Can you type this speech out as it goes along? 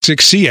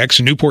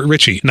6CX Newport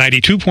Richey,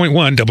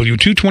 92.1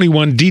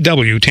 W221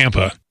 DW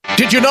Tampa.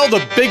 Did you know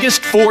the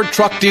biggest Ford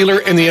truck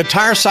dealer in the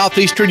entire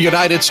southeastern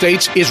United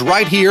States is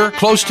right here,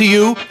 close to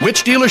you?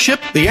 Which dealership?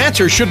 The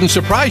answer shouldn't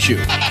surprise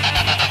you.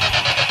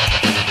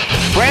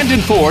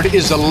 Brandon Ford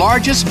is the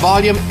largest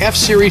volume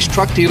F-Series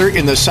truck dealer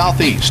in the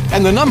Southeast,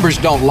 and the numbers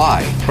don't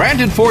lie.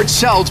 Brandon Ford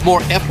sells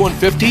more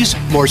F-150s,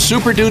 more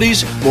Super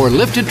Duties, more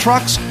lifted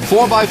trucks,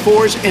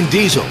 4x4s, and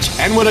diesels.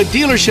 And when a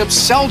dealership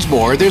sells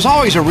more, there's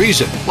always a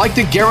reason, like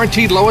the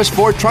guaranteed lowest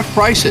Ford truck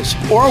prices,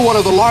 or one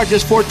of the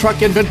largest Ford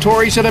truck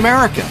inventories in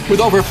America,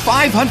 with over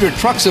 500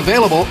 trucks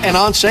available and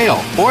on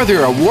sale, or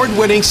their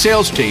award-winning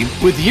sales team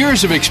with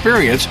years of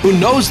experience who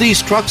knows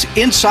these trucks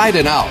inside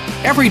and out.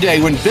 Every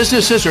day when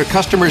businesses or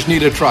customers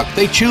need a truck,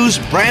 they choose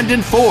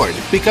Brandon Ford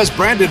because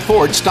Brandon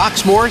Ford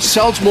stocks more,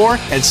 sells more,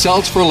 and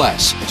sells for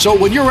less. So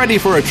when you're ready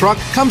for a truck,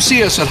 come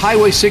see us at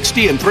Highway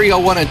 60 and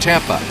 301 in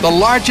Tampa, the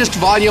largest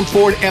volume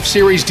Ford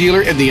F-Series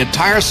dealer in the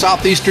entire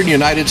southeastern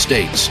United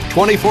States.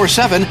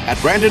 24/7 at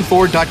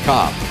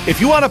BrandonFord.com. If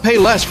you want to pay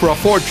less for a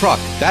Ford truck,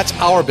 that's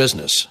our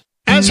business.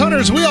 As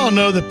hunters, we all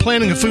know that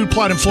planting a food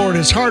plot in Florida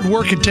is hard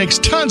work and takes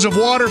tons of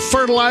water,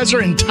 fertilizer,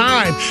 and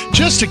time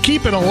just to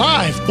keep it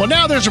alive. Well,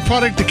 now there's a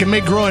product that can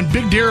make growing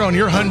big deer on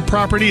your hunting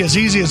property as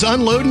easy as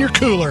unloading your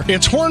cooler.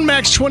 It's Horn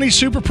Max 20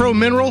 Super Pro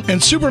Mineral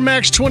and Super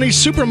Max 20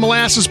 Super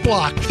Molasses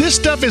Block. This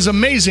stuff is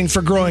amazing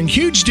for growing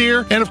huge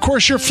deer, and of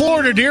course your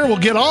Florida deer will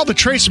get all the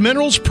trace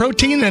minerals,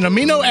 protein, and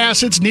amino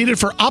acids needed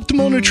for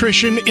optimal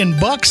nutrition in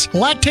bucks,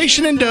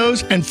 lactation in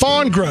does, and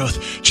fawn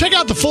growth. Check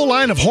out the full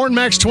line of Horn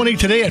Max 20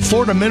 today at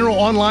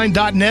FloridaMineralOnline.net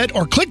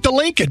or click the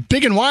link at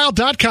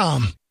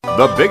bigandwild.com.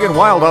 The Big and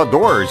Wild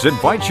Outdoors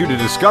invites you to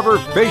discover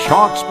Fish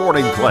Hawk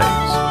Sporting Clays.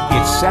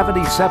 It's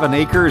 77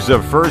 acres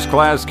of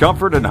first-class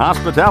comfort and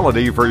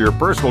hospitality for your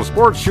personal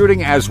sports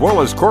shooting as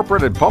well as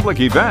corporate and public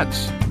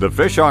events. The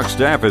Fish Hawk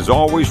staff is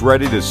always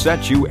ready to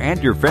set you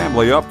and your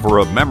family up for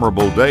a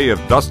memorable day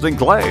of dusting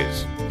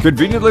clays.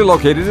 Conveniently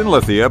located in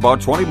Lithia, about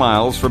 20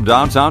 miles from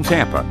downtown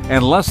Tampa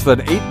and less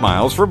than 8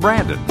 miles from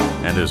Brandon,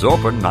 and is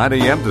open 9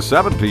 a.m. to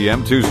 7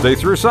 p.m. Tuesday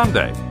through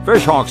Sunday.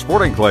 Fish Hawk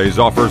Sporting Clays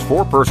offers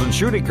 4-person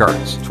shooting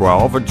carts,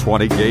 12 and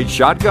 20 gauge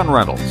shotgun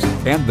rentals,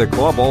 and the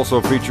club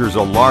also features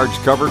a large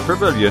covered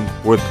pavilion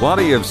with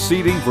plenty of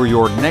seating for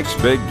your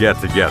next big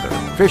get-together.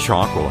 Fish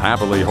Hawk will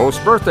happily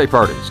host birthday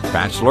parties,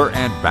 bachelor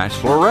and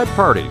bachelorette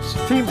parties,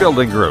 team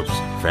building groups,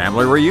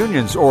 family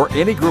reunions, or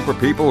any group of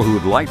people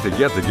who'd like to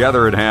get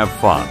together and have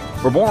fun.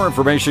 For more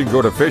information,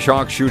 go to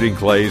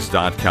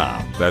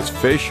fishhawkshootingclays.com. That's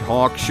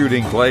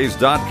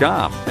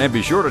fishhawkshootingclays.com. And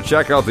be sure to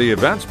check out the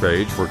events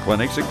page for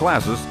clinics and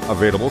classes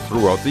available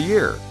throughout the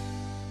year.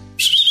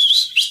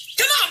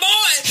 Come on,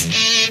 boys!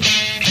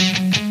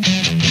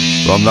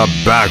 From the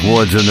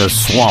backwoods and the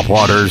swamp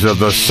waters of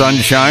the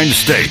Sunshine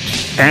State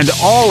and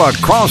all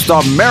across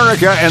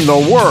America and the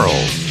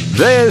world,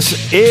 this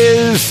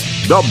is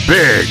the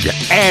Big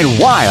and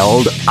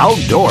Wild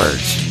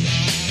Outdoors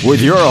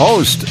with your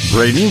host,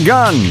 Braden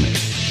Gunn,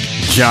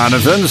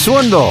 Jonathan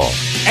Swindle,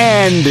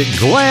 and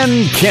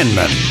Glenn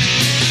Kinman.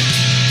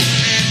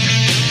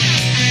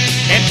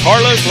 And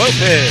Carlos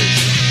Lopez.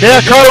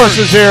 Yeah, Carlos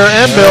is here,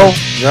 and Bill.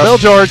 Yep. Bill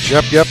George.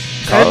 Yep.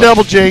 And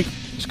Double G.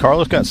 Has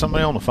Carlos got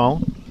somebody on the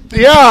phone?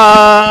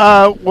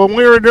 Yeah, when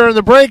we were during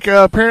the break,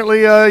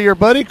 apparently your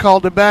buddy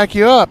called to back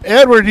you up.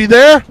 Edward, you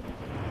there?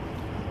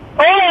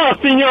 Hola,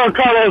 Senor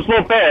Carlos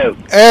Lopez.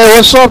 Hey,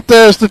 what's up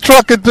there? It's the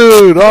trucker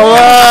dude. All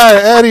right,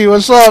 Eddie,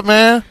 what's up,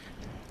 man?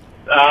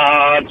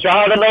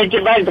 Trying to make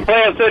it back to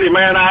Plant City,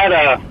 man.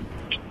 I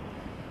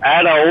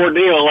had an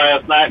ordeal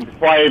last night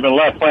before I even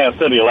left Plant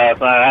City last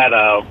night. I had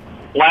a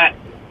flat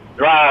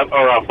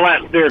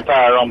steer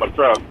tire on my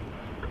truck.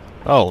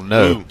 Oh,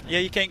 no. Ooh. Yeah,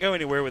 you can't go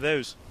anywhere with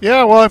those.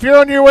 Yeah, well, if you're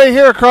on your way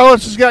here,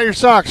 Carlos has got your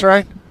socks,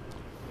 right?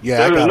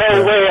 Yeah, There's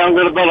no way I'm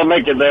going to be able to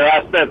make it there.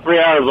 I spent 3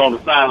 hours on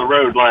the side of the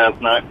road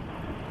last night.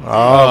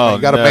 Oh,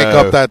 you got to make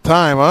up that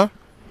time, huh?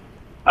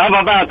 I'm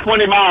about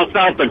 20 miles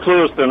south of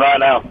Clewiston right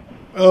now.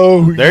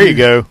 Oh, there you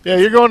go. Yeah,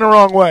 you're going the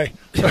wrong way.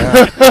 I'm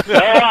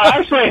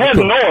actually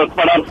heading north,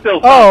 but I'm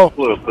still south of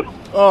Clewiston.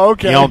 Oh,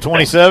 okay. You on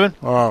 27?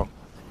 Oh.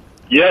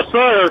 Yes,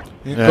 sir.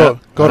 You go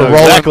to Roland,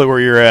 exactly where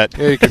you're at.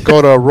 Yeah, you could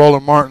go to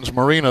Roland Martin's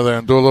Marina there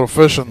and do a little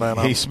fishing then.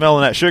 He's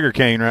smelling that sugar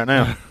cane right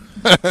now.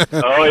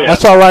 Oh, yeah.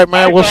 That's all right,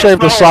 man. We'll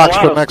save the socks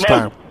for next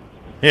time.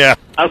 Yeah.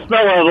 I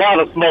smell a lot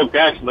of smoke,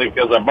 actually,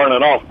 because I'm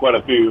burning off quite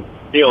a few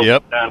hills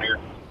down here.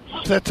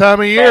 It's that time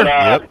of year.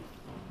 But,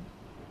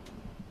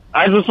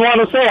 I just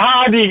want to say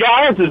hi to you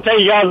guys and tell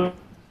you guys.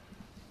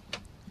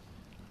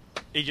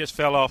 He just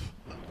fell off.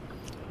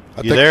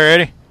 You there,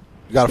 Eddie?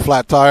 You got a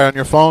flat tire on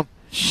your phone?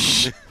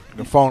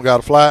 Your phone got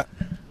a flat?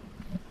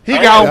 He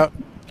got.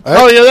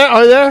 Oh, you're there?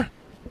 Are you there?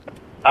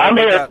 I'm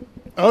here.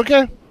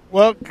 Okay.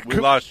 Well, we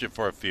lost you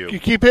for a few. You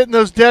keep hitting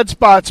those dead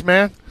spots,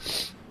 man.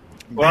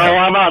 Well,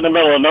 I'm out in the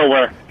middle of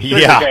nowhere.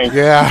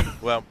 Yeah.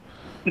 Well,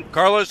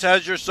 Carlos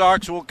has your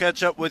socks. We'll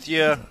catch up with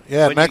you.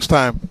 Yeah, next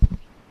time.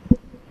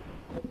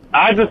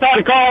 I just had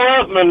to call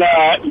up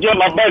and get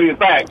my buddies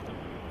back.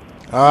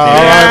 All right,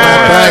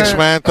 man. Thanks,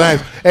 man.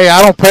 Thanks. Hey,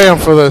 I don't pay him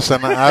for this,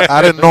 and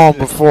I didn't know him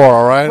before.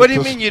 All right. What do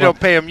you mean you don't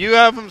pay him? You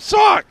have him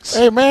socks.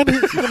 Hey, man,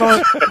 dude's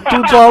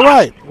all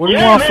right. What do you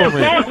want from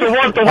me?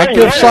 I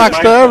give give socks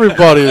to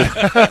everybody.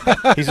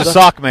 He's a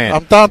sock man.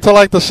 I'm down to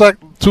like the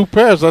second 2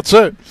 pairs. That's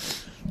it.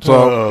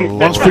 So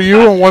one's for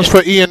you and one's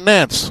for Ian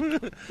Nance.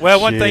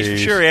 Well, one thing's for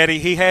sure, Eddie.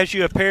 He has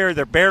you a pair.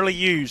 They're barely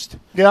used.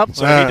 Yep.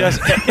 So he does.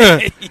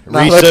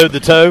 Re-sewed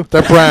the toe.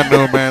 They're brand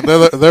new, man.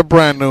 They're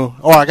brand new.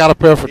 Oh, I got a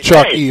pair for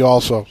Chuck E.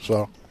 also.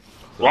 So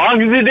As long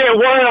as you didn't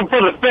wear them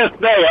for the 5th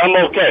day, I'm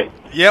okay.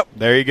 Yep.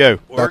 There you go.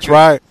 that's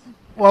right.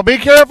 Well, be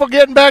careful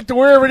getting back to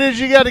wherever it is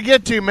you got to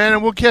get to, man,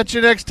 and we'll catch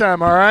you next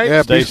time, all right?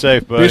 Yeah, Stay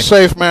safe, buddy. Be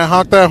safe, man.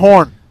 Honk that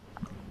horn.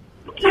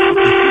 Yeah,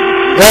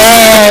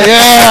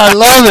 I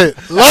love it.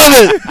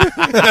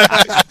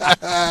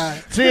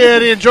 See you,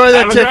 Eddie. Enjoy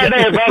that Have a ticket.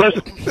 great day,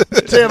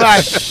 fellas. See you,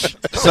 bye.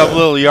 Some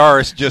little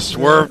Yaris just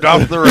swerved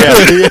off the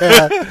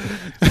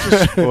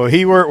road. Well,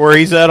 he worked where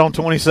he's at on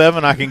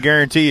 27. I can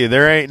guarantee you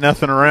there ain't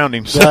nothing around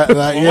him.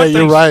 Yeah,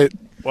 you're right.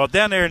 Well,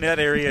 down there in that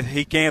area,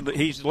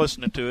 he's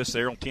listening to us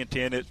there on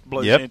 1010. It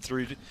blows Yep. in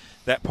through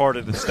that part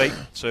of the state.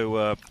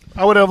 So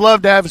I would have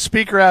loved to have a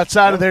speaker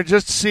outside of there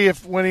just to see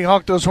if when he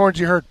honked those horns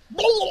you heard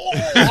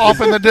off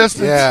in the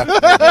distance.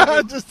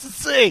 Yeah. Just to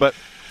see.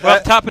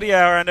 Well, top of the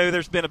hour, I know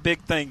there's been a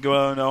big thing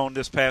going on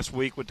this past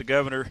week with the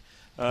governor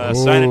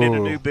signing in a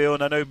new bill.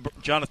 And I know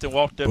Jonathan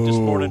walked up this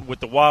morning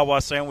with the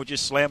Wawa sandwiches,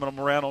 slamming them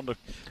around on the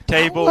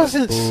table,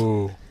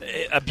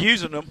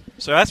 abusing them.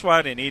 So that's why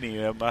I didn't eat any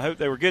of them. I hope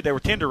they were good. They were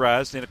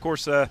tenderized. And, of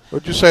course,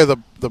 What'd you say, the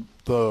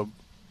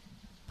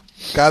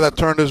guy that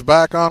turned his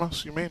back on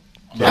us, you mean?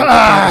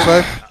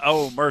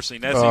 oh, mercy.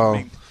 That's Oh,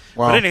 even.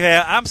 wow. But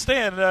anyhow, I'm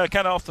staying kind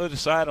of off to the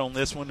side on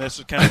this one. This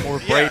is kind of more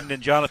Braden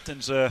and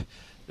Jonathan's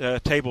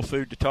table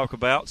food to talk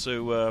about.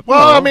 So,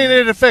 well, I mean,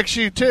 it affects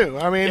you too.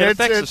 I mean, it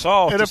affects us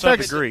all it to some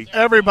affects degree.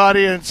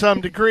 everybody in some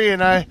degree.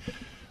 And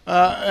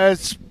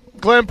as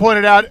Glenn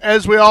pointed out,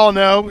 as we all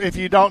know, if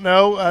you don't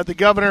know, the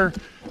governor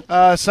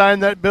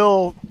signed that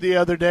bill the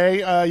other day,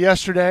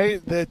 yesterday,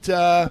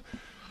 that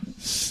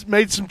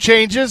made some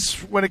changes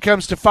when it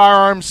comes to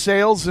firearms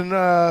sales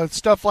and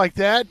stuff like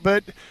that.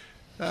 But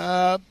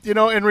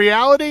in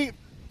reality,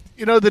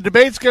 the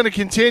debate's going to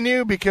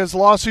continue because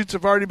lawsuits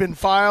have already been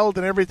filed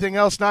and everything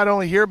else, not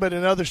only here but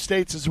in other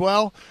states as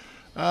well.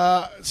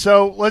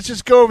 So let's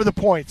just go over the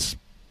points.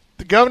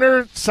 The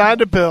governor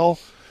signed a bill,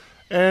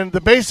 and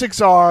the basics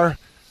are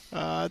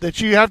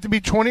that you have to be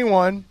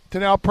 21 to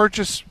now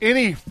purchase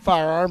any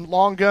firearm,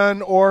 long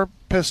gun or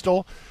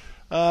pistol.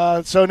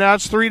 So now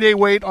it's 3-day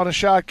wait on a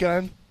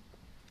shotgun.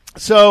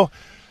 So,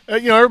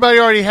 everybody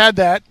already had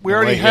that. We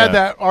already had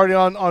that already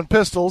on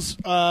pistols,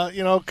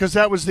 because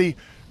that was the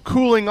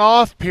cooling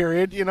off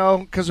period,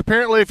 because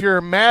apparently if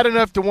you're mad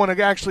enough to want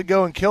to actually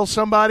go and kill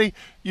somebody,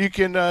 you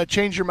can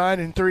change your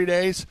mind in 3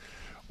 days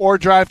or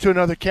drive to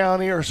another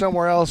county or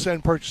somewhere else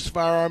and purchase a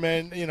firearm.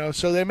 And,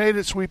 so they made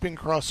it sweeping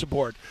across the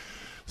board.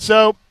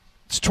 So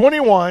it's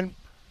 21.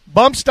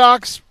 Bump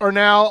stocks are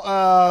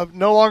now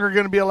no longer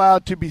going to be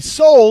allowed to be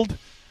sold.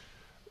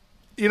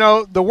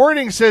 The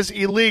wording says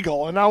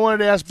illegal, and I wanted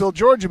to ask Bill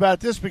George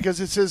about this because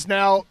it says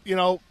now,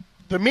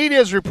 the media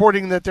is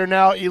reporting that they're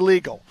now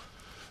illegal.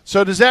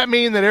 So does that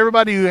mean that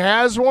everybody who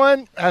has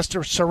one has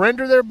to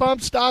surrender their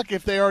bump stock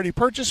if they already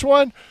purchased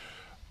one?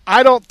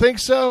 I don't think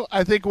so.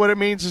 I think what it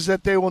means is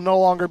that they will no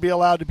longer be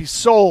allowed to be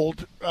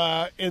sold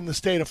in the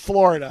state of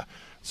Florida.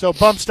 So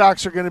bump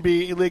stocks are going to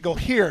be illegal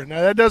here.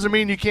 Now, that doesn't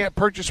mean you can't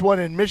purchase one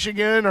in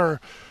Michigan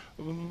or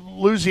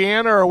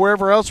Louisiana or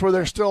wherever else where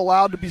they're still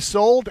allowed to be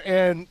sold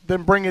and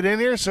then bring it in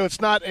here. So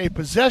it's not a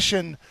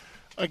possession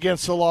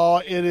against the law.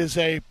 It is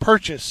a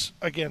purchase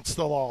against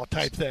the law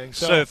type thing.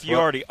 So if you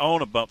already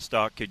own a bump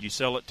stock, could you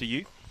sell it to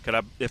you? Could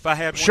I, if I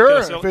had one? Sure, could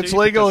I sell if it it's to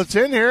you? legal, Because-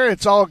 it's in here.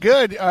 It's all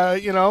good.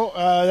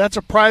 That's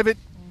a private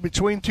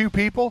between two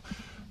people.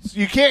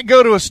 You can't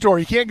go to a store.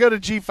 You can't go to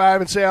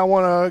G5 and say I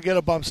want to get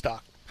a bump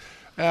stock.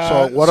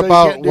 So what you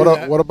about can't do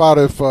that. what about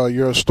if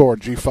you're a store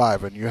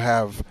G5 and you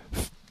have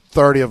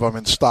 30 of them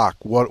in stock?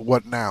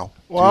 What now?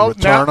 Well, do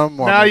you return them?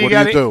 Or now what you do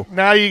you do?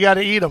 Now you got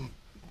to eat them.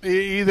 You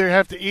either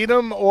have to eat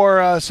them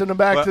or send them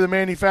back to the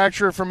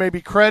manufacturer for maybe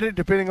credit,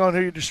 depending on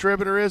who your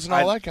distributor is and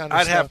all that kind of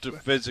I'd stuff. have to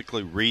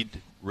physically read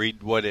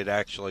what it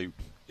actually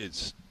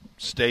is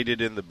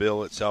stated in the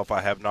bill itself.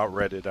 I have not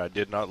read it. I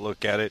did not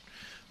look at it.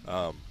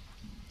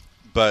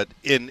 But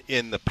in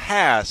the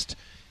past,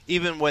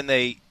 even when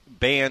they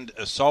banned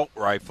assault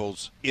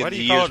rifles in the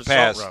years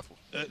past,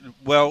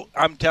 well,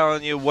 I'm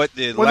telling you what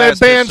the when they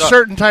banned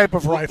certain type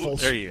of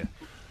rifles. There you go.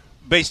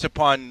 Based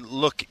upon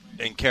look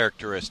and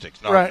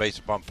characteristics, not Right. based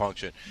upon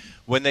function.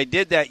 When they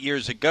did that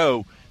years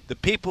ago, the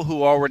people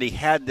who already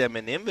had them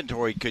in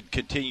inventory could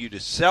continue to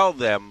sell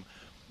them,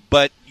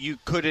 but you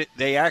couldn't.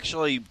 They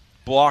actually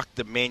blocked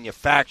the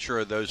manufacture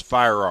of those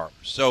firearms.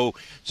 So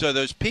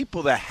those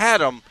people that had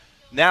them,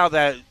 now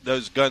that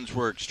those guns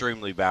were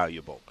extremely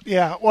valuable.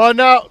 Yeah, well,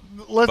 now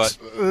let's.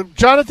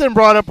 Jonathan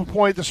brought up a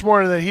point this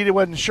morning that he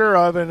wasn't sure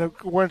of, and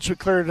once we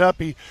cleared it up,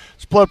 his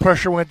blood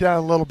pressure went down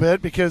a little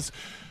bit because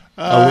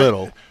A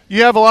little.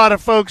 You have a lot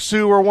of folks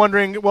who are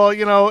wondering, well,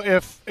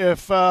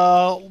 if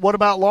what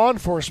about law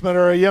enforcement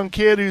or a young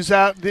kid who's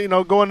out,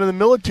 going to the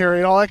military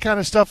and all that kind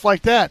of stuff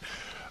like that?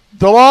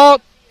 The law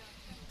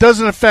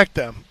doesn't affect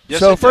them. Yes,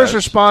 so it first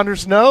does.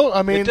 responders, no.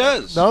 I mean, It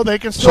does. No, they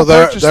can still So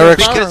they're purchase they're, their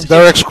firearms.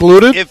 they're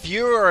excluded. If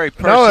you are a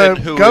person No,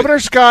 who Governor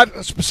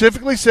Scott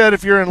specifically said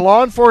if you're in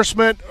law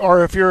enforcement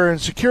or if you're in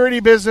security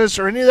business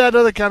or any of that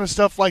other kind of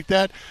stuff like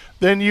that,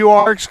 then you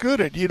are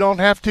excluded. You don't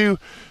have to.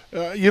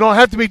 You don't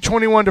have to be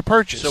 21 to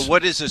purchase. So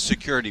what is a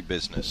security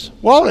business?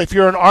 Well, if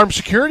you're an armed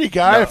security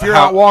guy, No, if you're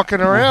how- out walking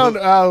around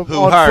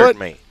Who on hired foot,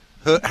 me?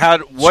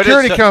 What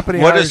Security company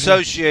What hires you.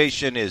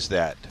 association is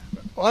that?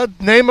 well,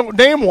 name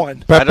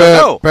one. I don't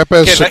know.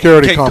 Pepe's Can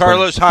security can company.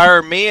 Carlos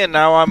hire me, and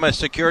now I'm a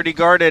security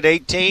guard at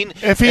 18?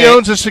 If he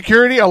And- owns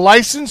a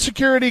licensed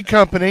security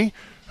company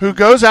who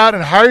goes out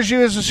and hires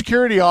you as a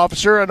security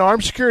officer, an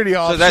armed security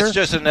officer. that's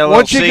just an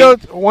Once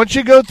LLC? once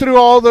you go through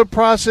all the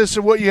process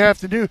of what you have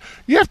to do,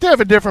 you have to have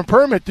a different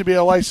permit to be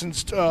a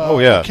licensed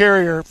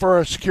carrier for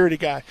a security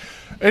guy.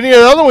 Any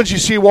of the other ones you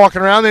see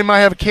walking around, they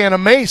might have a can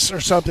of mace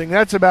or something.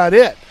 That's about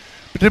it.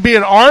 But to be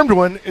an armed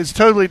one is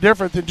totally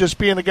different than just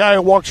being a guy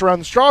who walks around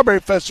the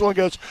Strawberry Festival and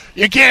goes,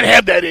 "You can't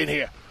have that in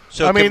here."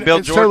 So I mean, can Bill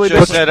it's George totally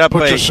just different. set up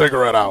Put a your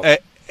cigarette out.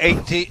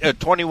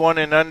 21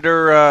 and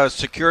under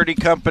security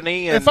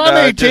company? And, If I'm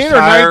 18 just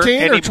or hire 19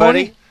 or anybody?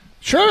 20,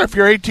 sure. If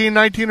you're 18,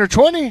 19, or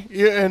 20,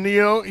 and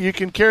you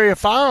can carry a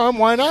firearm,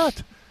 why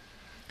not?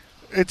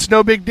 It's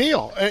no big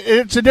deal.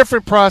 It's a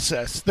different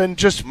process than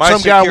just My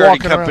some guy security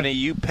walking company, around.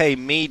 you pay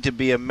me to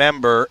be a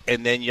member,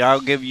 and then I'll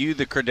give you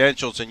the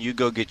credentials, and you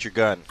go get your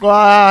gun. Well,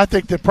 I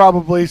think that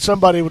probably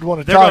somebody would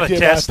want to They're talk gonna to you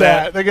about test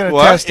that. that. They're going to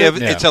Well, test if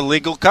it. it's a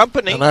legal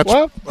company. And that's,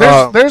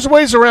 Well, there's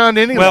ways around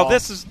any Well, law.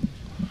 those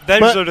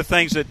But- are the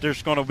things that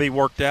there's going to be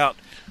worked out.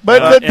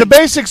 But the and-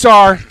 basics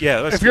are, Yeah,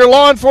 let's if you're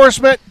law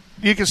enforcement,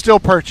 you can still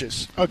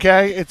purchase.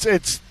 Okay,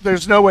 it's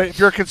there's no way. If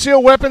you're a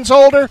concealed weapons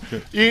holder,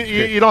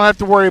 you don't have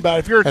to worry about it.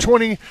 If you're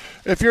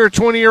a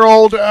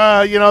 20-year-old,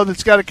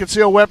 that's got a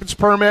concealed weapons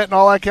permit and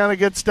all that kind of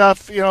good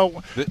stuff,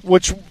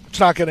 which it's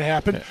not going to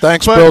happen.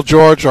 Thanks, But- Bill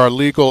George, our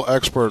legal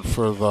expert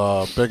for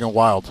the Big and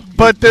Wild.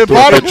 But You the do a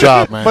bottom good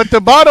job, man. But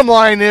the bottom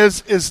line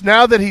is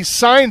now that he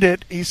signed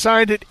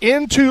it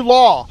into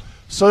law.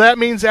 So that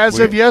means as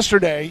of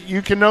yesterday,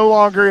 you can no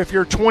longer, if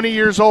you're 20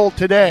 years old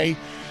today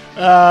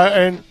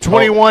and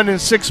 21 in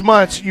 6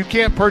 months, you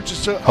can't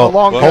purchase a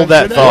long gun hold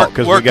that today. thought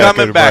because We're we got to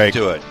coming go to back break.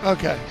 to it.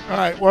 Okay. All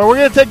right. Well, we're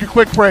going to take a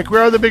quick break. We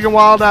are the Big and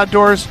Wild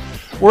Outdoors.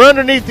 We're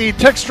underneath the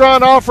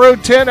Textron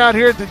Off-Road tent out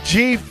here at the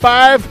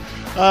G5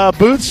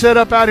 booth set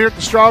up out here at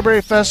the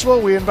Strawberry Festival.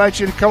 We invite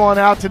you to come on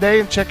out today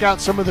and check out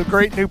some of the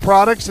great new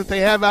products that they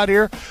have out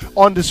here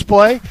on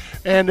display.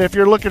 And if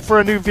you're looking for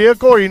a new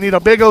vehicle or you need a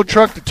big old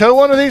truck to tow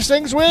one of these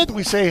things with,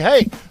 we say,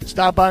 hey,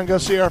 stop by and go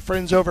see our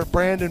friends over at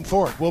Brandon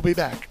Ford. We'll be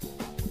back.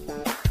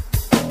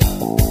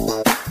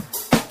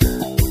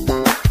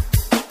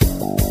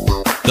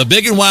 The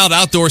Big and Wild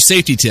Outdoor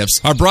Safety Tips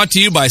are brought to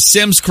you by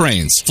Sims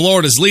Cranes,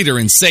 Florida's leader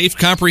in safe,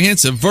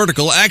 comprehensive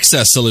vertical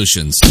access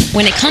solutions.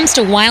 When it comes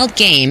to wild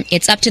game,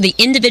 it's up to the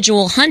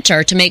individual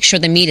hunter to make sure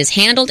the meat is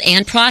handled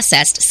and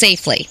processed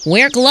safely.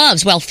 Wear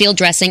gloves while field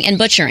dressing and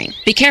butchering.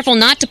 Be careful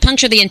not to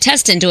puncture the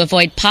intestine to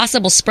avoid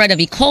possible spread of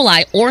E.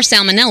 coli or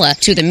salmonella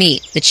to the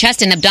meat. The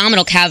chest and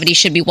abdominal cavity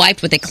should be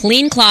wiped with a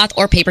clean cloth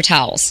or paper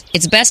towels.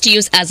 It's best to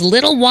use as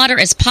little water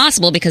as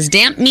possible because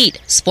damp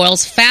meat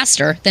spoils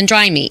faster than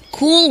dry meat.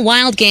 Cool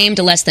wild game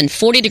to less than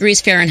 40 degrees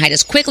Fahrenheit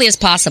as quickly as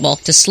possible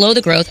to slow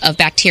the growth of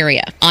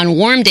bacteria. On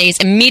warm days,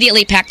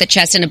 immediately pack the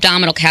chest and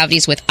abdominal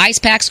cavities with ice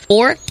packs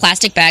or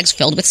plastic bags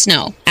filled with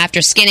snow.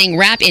 After skinning,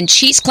 wrap in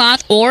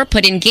cheesecloth or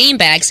put in game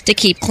bags to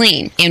keep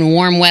clean. In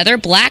warm weather,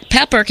 black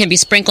pepper can be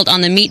sprinkled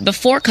on the meat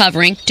before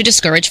covering to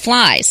discourage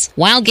flies.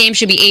 Wild game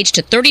should be aged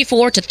to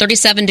 34 to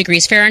 37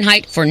 degrees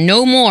Fahrenheit for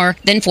no more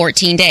than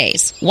 14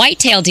 days.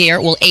 Whitetail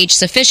deer will age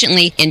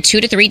sufficiently in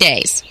 2 to 3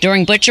 days.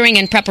 During butchering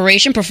and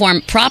preparation,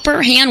 perform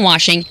proper hand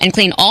washing and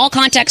clean all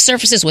contact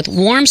surfaces with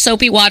warm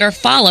soapy water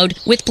followed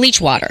with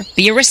bleach water.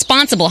 Be a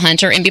responsible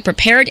hunter and be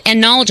prepared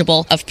and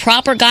knowledgeable of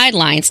proper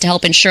guidelines to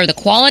help ensure the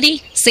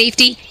quality,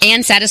 safety,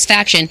 and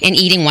satisfaction in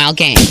eating wild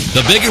game.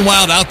 The Big and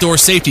Wild Outdoor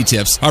Safety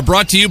Tips are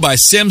brought to you by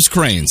Sims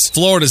Cranes,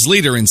 Florida's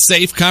leader in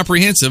safe,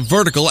 comprehensive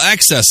vertical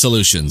access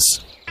solutions.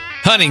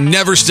 Hunting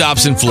never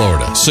stops in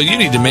Florida, so you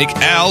need to make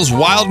Al's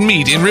Wild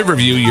Meat in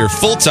Riverview your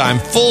full-time,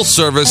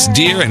 full-service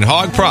deer and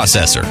hog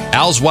processor.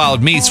 Al's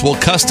Wild Meats will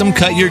custom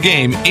cut your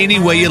game any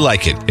way you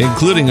like it,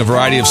 including a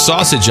variety of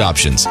sausage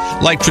options,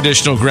 like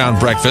traditional ground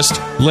breakfast,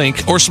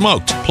 link, or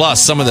smoked,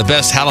 plus some of the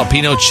best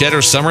jalapeno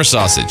cheddar summer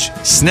sausage,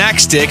 snack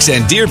sticks,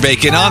 and deer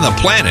bacon on the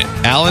planet.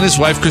 Al and his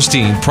wife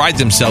Christine pride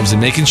themselves in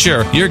making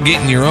sure you're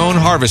getting your own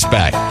harvest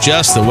bag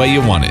just the way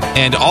you want it,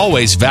 and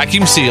always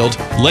vacuum sealed,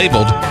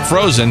 labeled,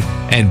 frozen,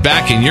 and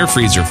back in your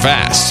freezer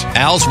fast.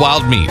 Al's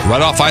Wild Meat,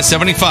 right off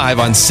I-75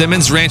 on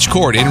Simmons Ranch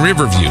Court in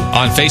Riverview,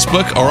 on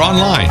Facebook or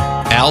online.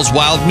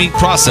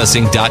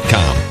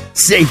 alswildmeatprocessing.com.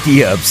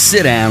 Safety up,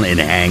 sit down, and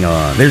hang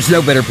on. There's no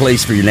better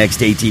place for your next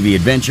ATV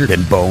adventure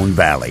than Bone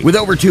Valley. With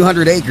over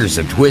 200 acres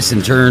of twists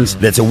and turns,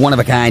 that's a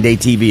one-of-a-kind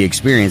ATV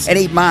experience and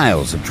 8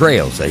 miles of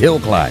trails, a hill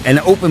climb, an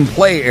open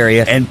play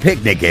area, and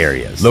picnic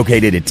areas.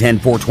 Located at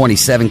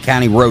 10427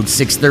 County Road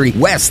 630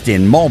 West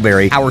in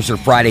Mulberry, hours are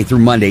Friday through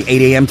Monday,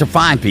 8 a.m. to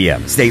 5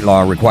 p.m. State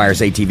law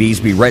requires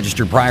ATVs be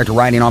registered prior to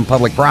riding on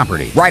public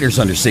property. Riders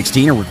under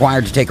 16 are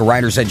required to take a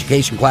rider's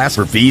education class.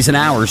 For fees and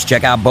hours,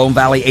 check out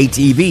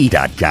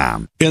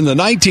BoneValleyATV.com. In the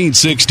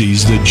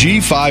 1960s, the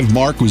G5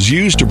 mark was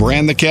used to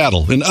brand the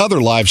cattle and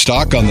other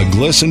livestock on the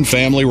Glisson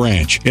family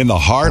ranch in the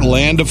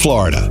heartland of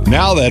Florida.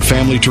 Now that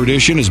family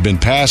tradition has been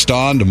passed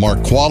on to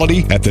mark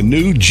quality at the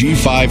new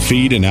G5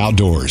 Feed and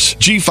Outdoors.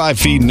 G5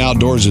 Feed and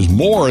Outdoors is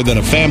more than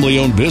a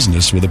family-owned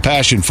business with a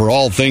passion for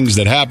all things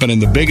that happen in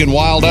the big and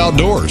wild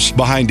outdoors.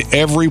 Behind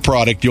every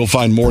product, you'll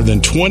find more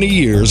than 20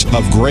 years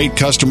of great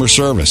customer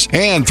service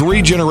and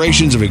 3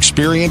 generations of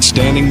experience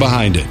standing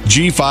behind it.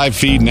 G5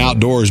 Feed and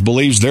Outdoors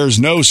believes there's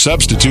no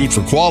substitute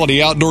for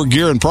quality outdoor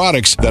gear and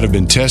products that have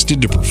been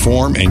tested to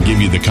perform and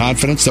give you the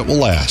confidence that will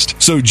last.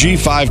 So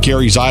G5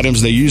 carries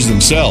items they use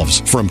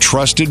themselves from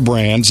trusted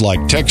brands like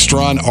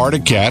Textron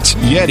Arctic Cats,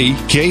 Yeti,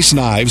 Case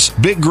Knives,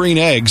 Big Green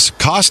Eggs,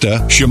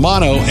 Costa,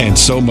 Shimano, and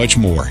so much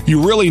more.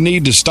 You really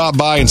need to stop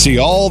by and see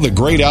all the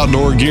great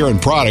outdoor gear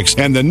and products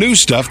and the new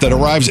stuff that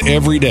arrives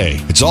every day.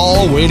 It's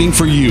all waiting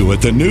for you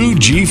at the new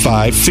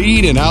G5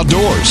 Feed and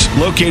Outdoors,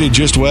 located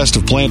just west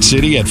of Plant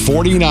City at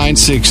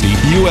 4960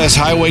 U.S.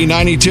 Highway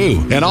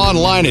 92 and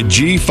online at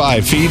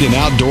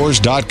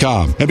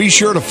G5feedandoutdoors.com. And be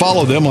sure to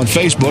follow them on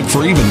Facebook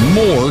for even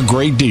more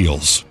great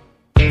deals.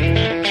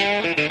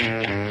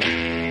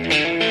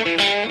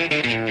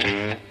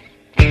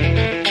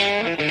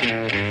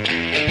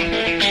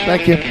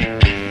 Thank you.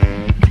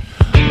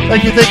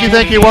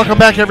 Thank you. Welcome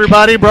back,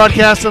 everybody.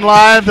 Broadcasting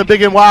live, the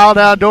Big and Wild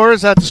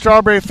Outdoors at the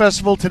Strawberry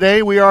Festival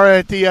today. We are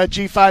at the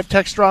G5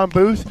 Textron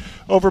booth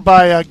over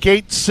by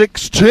Gate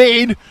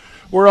 16.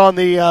 We're on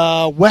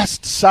the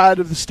west side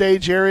of the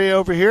stage area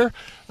over here,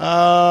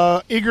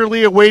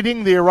 eagerly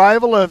awaiting the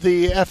arrival of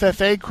the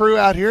FFA crew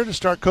out here to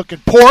start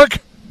cooking pork.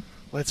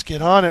 Let's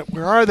get on it.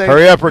 Where are they?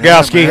 Hurry up,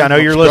 Rogowski. I know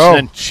you're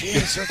listening.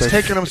 Jeez, it's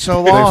taking them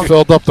so long. They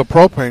filled up the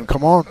propane.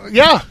 Come on.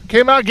 Yeah,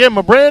 came out, gave them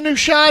a brand new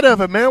shot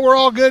of it, man. We're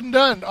all good and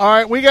done. All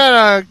right, we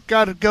got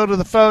to go to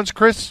the phones.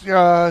 Chris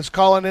is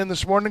calling in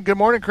this morning. Good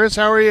morning, Chris.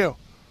 How are you?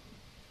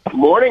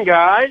 Morning,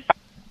 guys.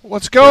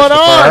 What's going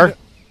on?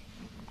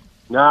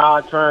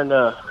 Nah, trying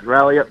to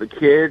rally up the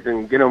kids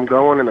and get them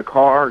going in the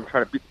car and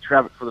try to beat the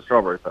traffic for the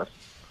Strawberry Fest.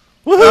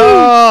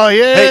 Oh,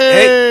 yay!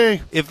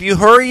 Hey, if you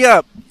hurry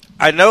up,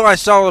 I know I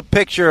saw a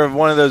picture of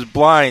one of those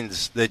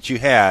blinds that you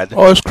had.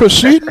 Oh, it's Chris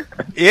Seaton?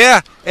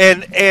 Yeah,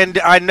 and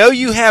I know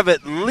you have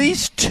at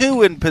least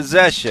 2 in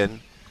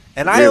possession,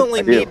 and I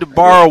only need to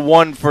borrow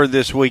 1 for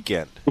this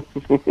weekend.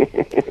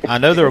 I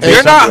know there'll be You're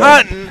some. not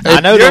hunting.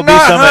 I know there'll be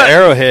some at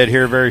Arrowhead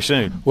here very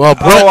soon. Well,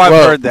 I've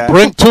heard that.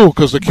 Bring 2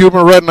 because the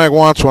Cuban redneck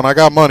wants one. I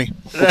got money.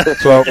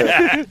 So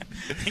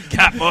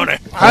got money.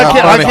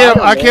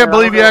 I can't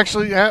believe you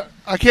actually.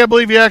 I can't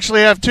believe you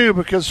actually have 2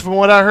 because from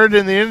what I heard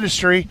in the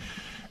industry,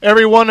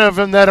 every one of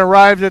them that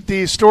arrived at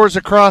the stores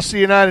across the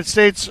United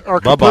States are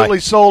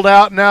completely sold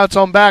out, and now it's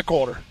on back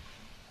order.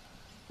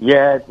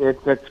 Yeah,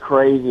 it's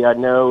crazy. I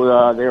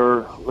know they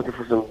were looking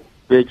for some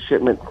big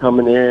shipments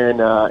coming in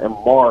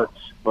March,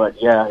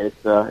 but yeah,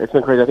 it's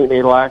been crazy. I think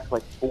they last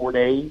like 4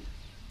 days.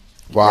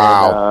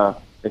 Wow.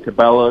 And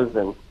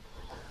Cabela's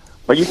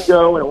but you can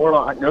go and order.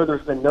 I know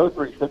there's been no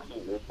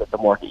 360s at the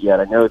market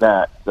yet. I know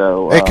that.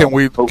 So hey, can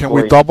we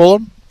double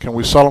them? Can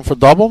we sell them for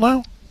double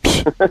now?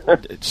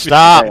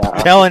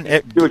 Stop telling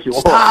it. Do what you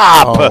want.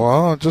 Stop. Oh,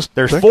 well,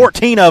 There's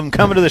 14 of them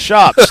coming to the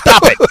shop.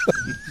 Stop it.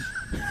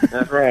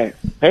 That's right.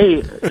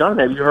 Hey, John,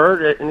 have you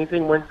heard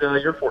anything? When's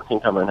your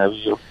 14 coming? Have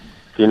you?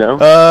 Do you know?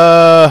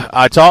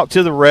 I talked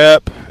to the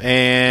rep,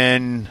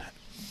 and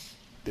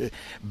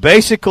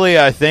basically,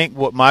 I think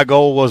what my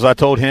goal was, I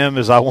told him,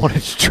 is I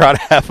wanted to try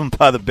to have them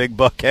by the Big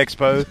Buck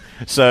Expo.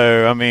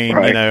 So, I mean,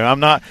 right. You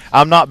know,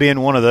 I'm not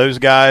being one of those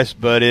guys,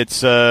 but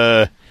it's.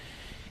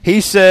 He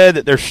said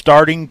that they're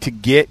starting to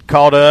get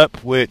caught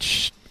up,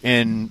 which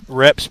in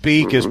rep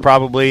speak is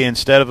probably,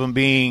 instead of them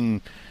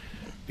being,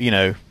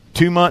 2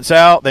 months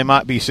out, they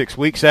might be 6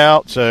 weeks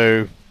out.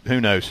 So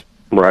who knows?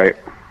 Right.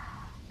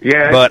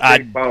 Yeah, but it's a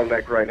big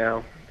bottleneck right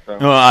now. So.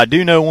 Well, I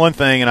do know one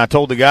thing, and I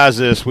told the guys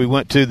this. We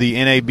went to the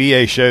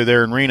NABA show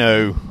there in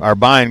Reno, our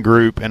buying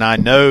group, and I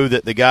know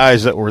that the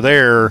guys that were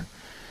there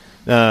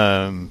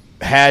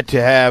had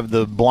to have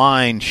the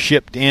blind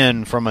shipped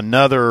in from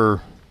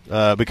another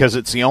because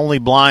it's the only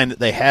blind that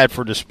they had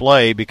for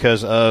display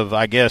because of,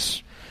 I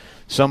guess,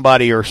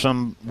 somebody or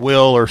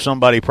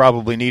somebody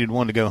probably needed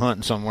one to go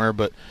hunting somewhere,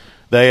 but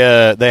they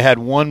had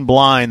one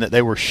blind that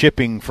they were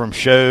shipping from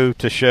show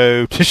to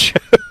show to show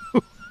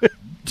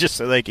just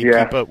so they could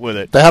keep up with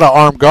it. They had an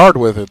armed guard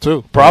with it,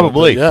 too.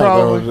 Probably. Yeah,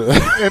 Probably.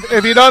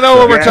 If you don't know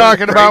what we're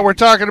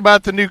talking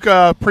about the new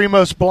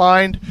Primos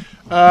blind.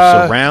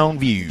 Surround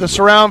view. The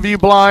surround view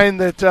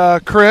blind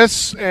that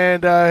Chris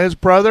and his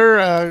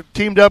brother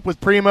teamed up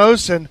with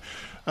Primos, and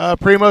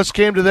Primos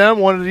came to them,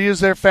 wanted to use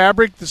their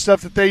fabric, the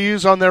stuff that they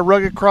use on their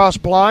Rugged Cross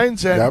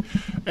blinds, and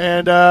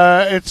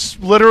it's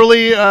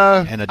literally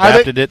and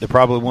adapted it to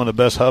probably one of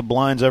the best hub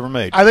blinds ever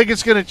made. I think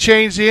it's going to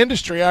change the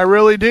industry. I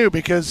really do,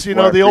 because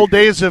the old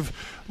days of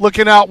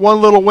looking out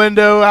one little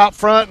window out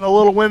front and a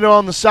little window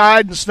on the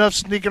side and snuff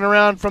sneaking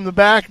around from the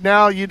back,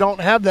 now you don't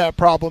have that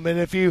problem. And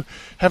if you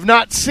have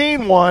not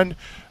seen one,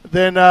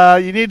 then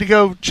you need to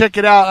go check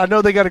it out. I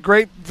know they got a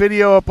great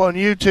video up on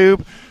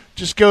YouTube.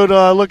 Just go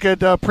to look at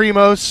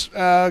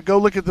Primos, go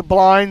look at the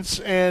blinds,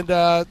 and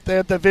they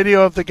have the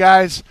video of the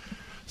guys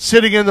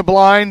sitting in the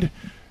blind.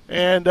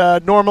 And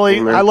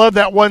normally, I love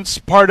that one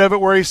part of it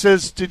where he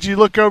says, "Did you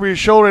look over your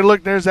shoulder and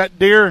look, there's that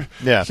deer?"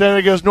 Yeah. So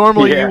he goes,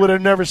 "Normally you would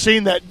have never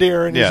seen that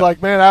deer." And he's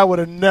like, "Man, I would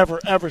have never,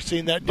 ever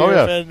seen that deer if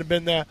it hadn't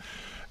been that."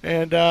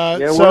 And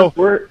so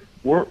we're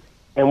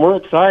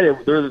excited.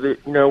 We're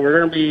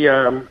going to be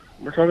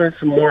we're talking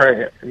some more.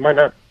 It might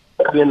not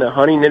be in the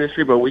hunting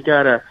industry, but we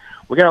got a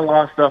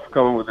lot of stuff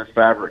coming with this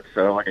fabric.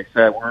 So, like I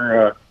said,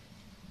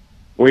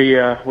 we've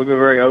been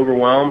very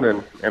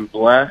overwhelmed and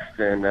blessed,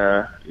 and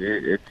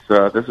this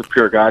is a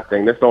pure God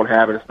thing. This don't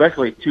happen,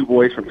 especially two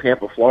boys from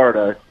Tampa,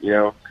 Florida.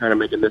 Kind of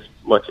making this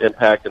much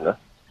impact in the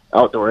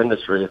outdoor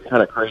industry. It's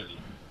kind of crazy.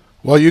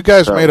 Well, you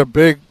guys made a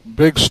big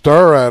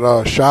stir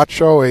at SHOT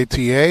Show,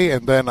 ATA,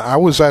 and then I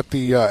was at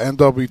the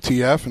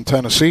NWTF in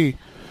Tennessee.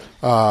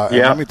 And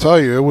let me tell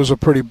you, it was a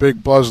pretty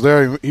big buzz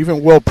there.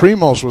 Even Will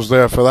Primos was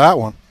there for that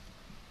one.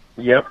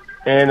 Yep,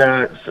 and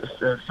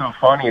it's so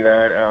funny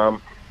that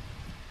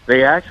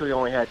they actually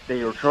only had,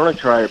 they were trying to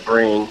try to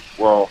bring,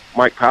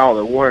 Mike Powell,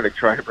 they wanted to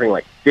try to bring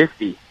like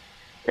 50,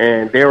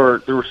 and there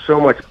was so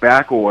much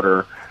back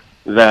order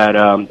that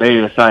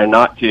they decided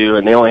not to,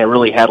 and they only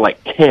really had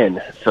like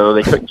 10, so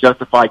they couldn't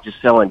justify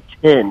just selling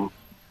 10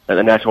 at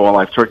the National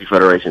Wildlife Turkey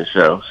Federation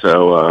show.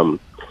 So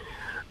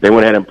they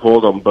went ahead and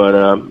pulled them. But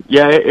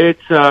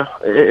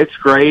it's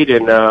great,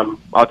 and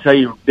I'll tell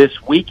you,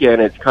 this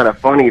weekend it's kind of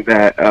funny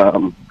that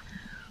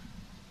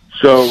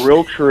so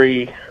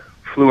Realtree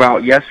flew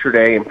out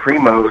yesterday in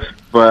Primos,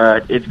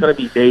 but it's going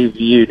to be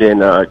debuted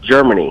in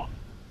Germany.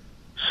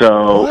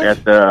 So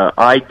at the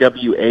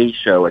IWA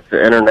show, it's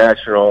the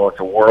it's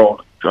a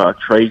World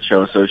Trade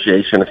Show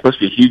Association. It's supposed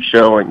to be a huge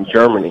show in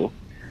Germany.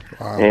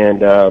 Wow.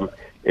 And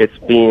it's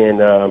being,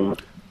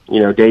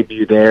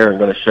 debuted there and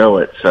going to show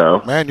it.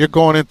 So, man, you're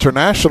going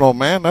international,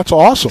 man. That's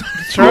awesome.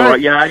 That's right. Well,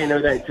 yeah, I didn't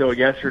know that until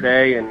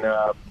yesterday, and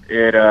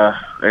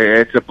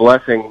it's a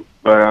blessing.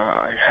 But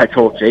I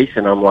told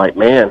Jason, I'm like,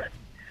 man,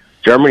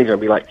 Germany's going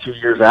to be like 2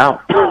 years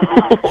out.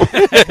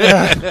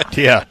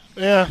 Yeah.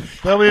 Yeah,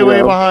 they'll be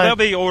way behind. They'll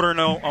be ordering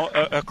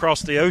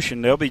across the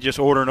ocean. They'll be just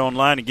ordering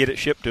online and get it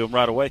shipped to them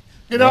right away.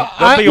 They'll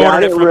be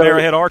ordering it from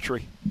Arrowhead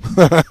Archery.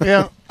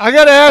 Yeah, I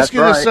got to ask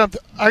you something.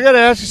 I got to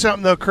ask you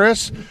something though,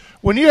 Chris.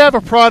 When you have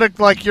a product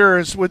like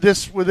yours with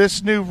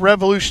this new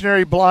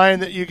revolutionary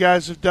blind that you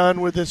guys have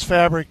done with this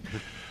fabric,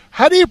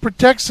 how do you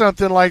protect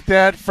something like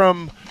that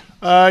from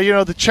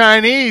the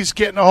Chinese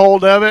getting a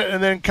hold of it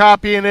and then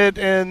copying it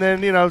and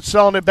then,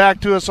 selling it back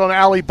to us on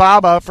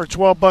Alibaba for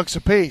 $12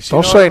 a piece?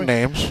 Don't say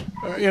names.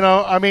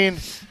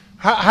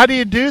 How do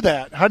you do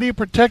that? How do you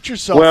protect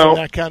yourself from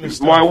that kind of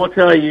stuff? Well, I will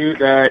tell you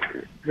that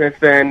since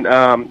then,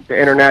 the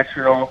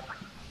international,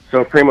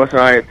 so Primos and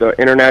I, the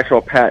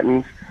international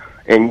patents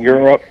in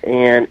Europe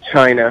and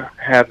China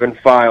have been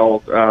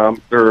filed.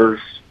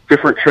 There's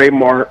different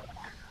trademark,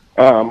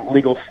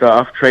 legal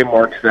stuff,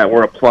 trademarks that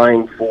we're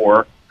applying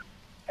for.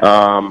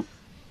 The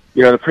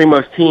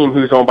Primos team,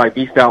 who's owned by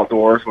Beast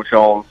Outdoors, which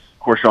of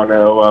course y'all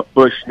know,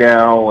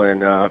 Bushnell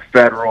and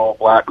Federal,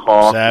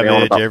 Blackhawk,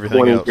 Savage,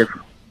 everything else.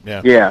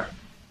 Yeah.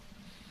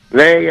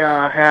 They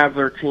have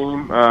their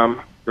team.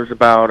 There's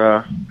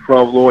about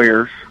 12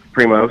 lawyers,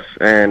 Primos,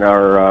 and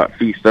our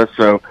FISTA.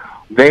 So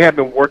they have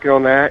been working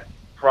on that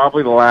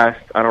probably the last,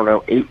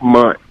 8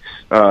 months,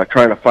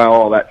 trying to file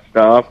all that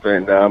stuff.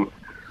 And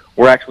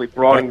we're actually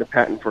broadening the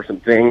patent for some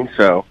things.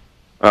 So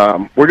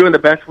we're doing the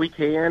best we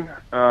can.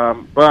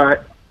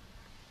 But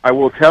I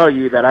will tell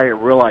you that I didn't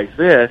realize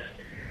this,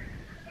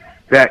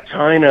 that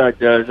China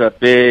does a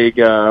big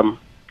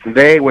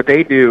what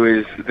they do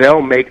is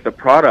they'll make the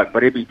product,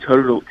 but it'd be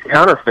total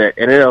counterfeit,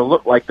 and it'll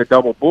look like the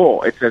Double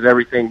Bull. It says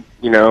everything,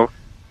 you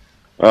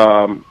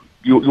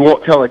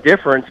won't tell a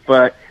difference,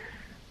 but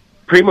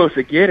Primos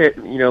would get it,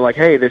 like,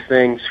 hey, this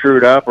thing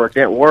screwed up or it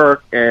didn't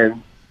work,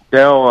 and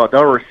they'll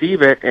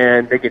receive it,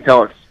 and they can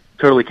tell it's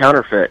totally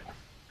counterfeit.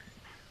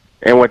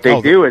 And what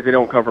they do is they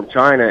don't come from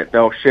China.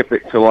 They'll ship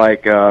it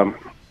to,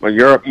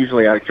 Europe,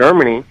 usually out of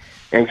Germany,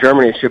 and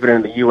Germany will ship it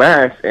into the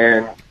U.S.,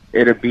 and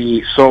it'll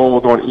be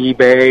sold on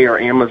eBay or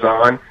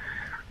Amazon,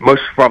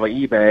 most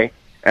probably eBay,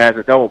 as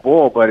a Double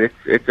Bull, but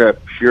it's a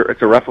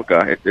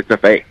replica. It's a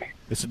fake.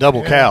 It's a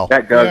double cow.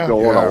 That does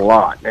go on a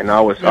lot, and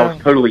I was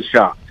totally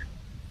shocked.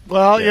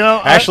 Well,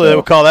 actually, they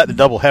would call that the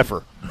double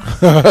heifer.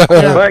 But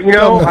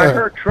I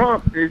heard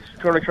Trump is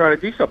going to try to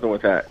do something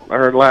with that. I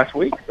heard last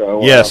week.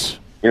 So yes,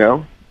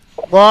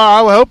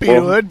 Well, I hope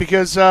you would,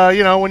 because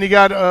when you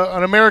got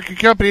an American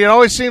company, it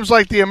always seems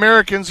like the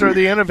Americans are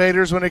the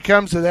innovators when it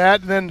comes to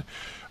that. And then,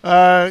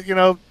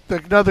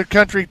 another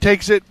country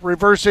takes it,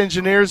 reverse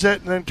engineers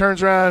it, and then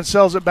turns around and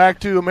sells it back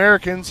to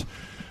Americans,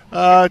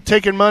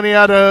 taking money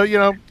out of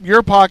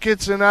your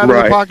pockets and out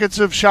of the pockets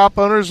of shop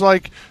owners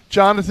like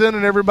Jonathan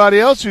and everybody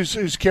else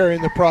who's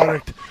carrying the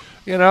product.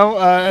 And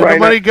the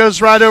money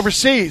goes right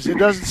overseas. It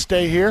doesn't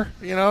stay here.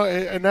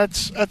 And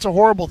that's a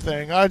horrible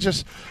thing. I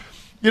just.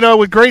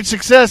 With great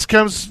success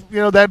comes,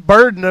 that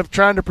burden of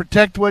trying to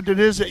protect what it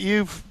is that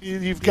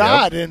you've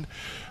got. And,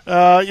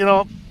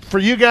 for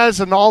you guys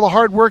and all the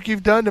hard work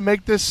you've done to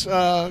make this,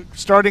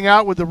 starting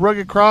out with the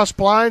Rugged Cross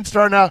blind,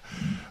 starting out,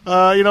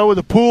 with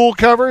the pool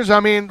covers,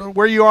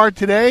 where you are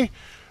today,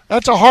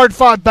 that's a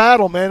hard-fought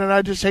battle, man, and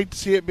I just hate to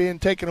see it being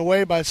taken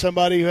away by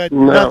somebody who had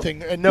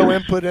nothing and no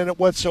input in it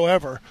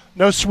whatsoever,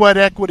 no sweat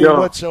equity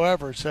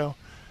whatsoever. So,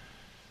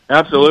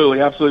 absolutely.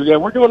 Yeah,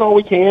 we're doing all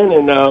we can,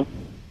 and,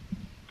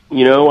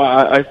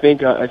 I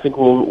think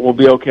we'll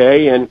be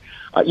okay. And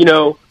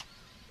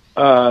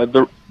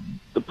the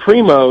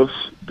Primos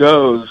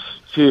goes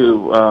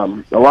to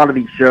a lot of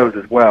these shows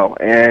as well.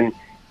 And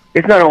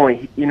it's not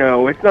only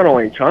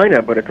in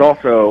China, but it's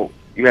also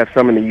you have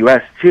some in the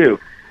U.S. too.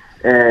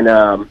 And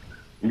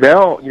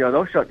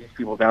they'll shut these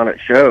people down at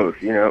shows.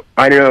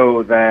 I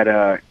know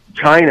that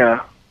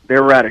China, they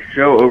were at a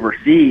show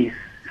overseas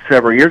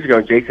several years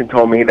ago. Jason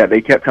told me that they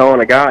kept telling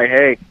a guy,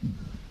 "Hey."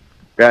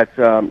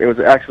 It was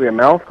actually a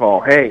mouth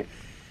call. Hey,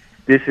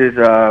 this is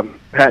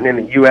patent in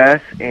the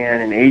U.S.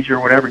 and in Asia or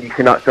whatever. You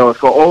cannot sell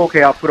this. Go. Oh,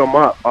 okay. I'll put them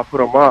up.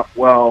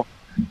 Well,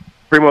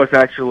 Primos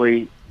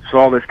actually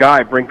saw this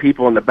guy bring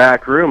people in the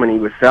back room, and he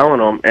was selling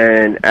them.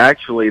 And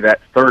actually, that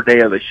third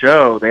day of the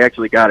show, they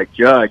actually got a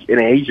judge in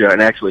Asia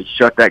and actually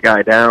shut that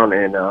guy down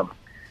and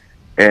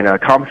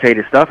confiscated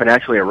his stuff and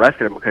actually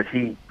arrested him because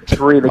he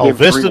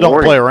Vista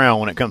don't play around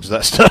when it comes to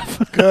that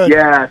stuff. Good.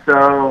 Yeah.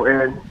 So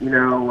and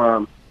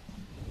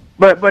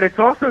But it's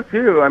also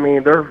too.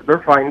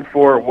 They're fighting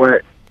for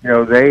what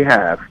they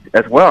have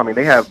as well.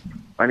 They have.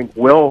 I think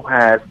Will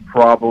has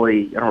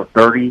probably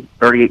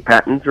 38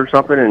 patents or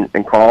something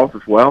and calls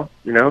as well.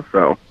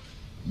 So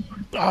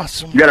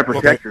awesome. You got to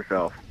protect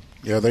yourself.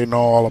 Yeah, they know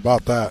all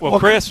about that. Well,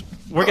 Chris,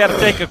 we got to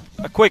take a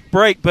quick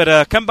break,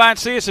 but come by and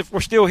see us if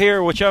we're still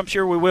here, which I'm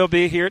sure we will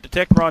be here at the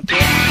Techron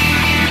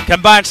 10.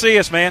 Come by and see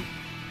us, man.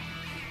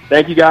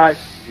 Thank you, guys.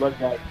 Love you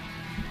guys.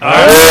 All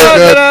right,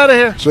 get out of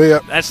here. See ya.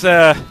 That's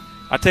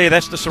I tell you,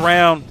 that's the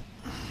Surround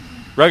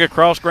Rugged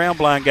Cross ground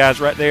blind guys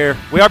right there.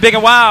 We are big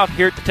and wild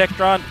here at the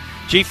Textron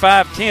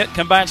G5 tent.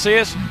 Come by and see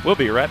us. We'll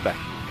be right back.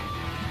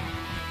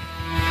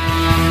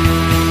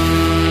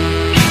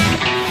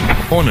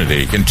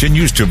 Hornady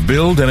continues to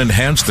build and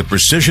enhance the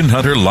Precision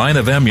Hunter line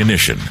of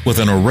ammunition with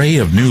an array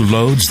of new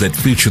loads that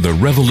feature the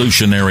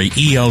revolutionary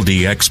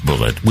ELDX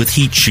bullet with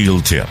heat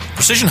shield tip.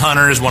 Precision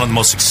Hunter is one of the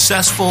most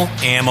successful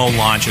ammo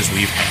launches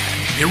we've had.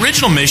 The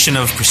original mission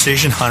of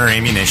Precision Hunter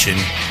ammunition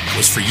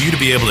was for you to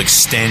be able to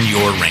extend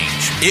your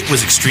range. It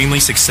was extremely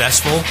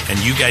successful, and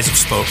you guys have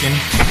spoken.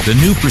 The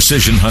new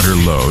Precision Hunter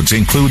loads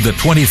include the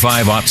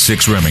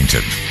 25-06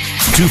 Remington,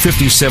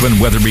 257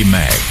 Weatherby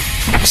Mag,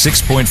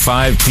 6.5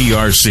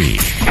 PRC,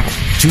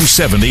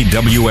 270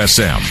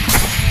 WSM,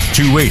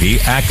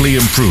 280 Ackley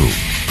Improved,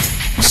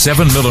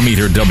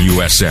 7mm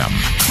WSM,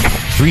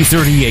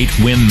 338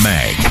 Win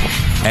Mag,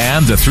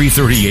 and the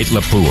 338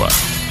 Lapua.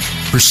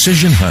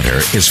 Precision Hunter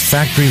is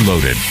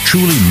factory-loaded,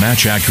 truly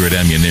match-accurate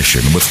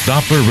ammunition with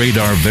Doppler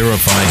radar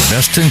verified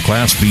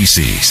best-in-class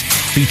BCs,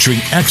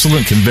 featuring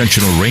excellent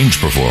conventional range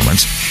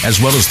performance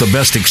as well as the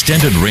best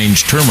extended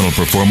range terminal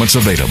performance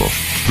available.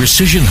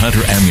 Precision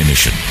Hunter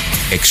ammunition.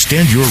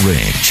 Extend your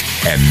range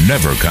and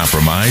never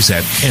compromise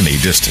at any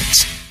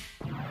distance.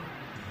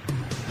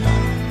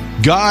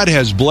 God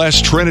has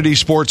blessed Trinity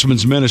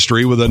Sportsman's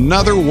Ministry with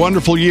another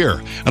wonderful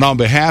year. And on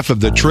behalf of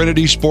the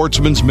Trinity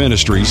Sportsman's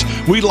Ministries,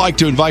 we'd like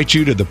to invite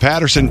you to the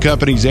Patterson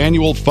Company's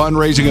annual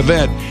fundraising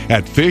event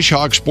at Fish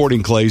Hawk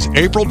Sporting Clays,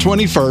 April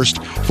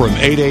 21st from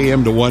 8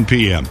 a.m. to 1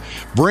 p.m.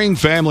 Bring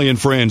family and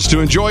friends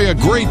to enjoy a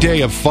great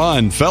day of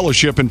fun,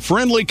 fellowship, and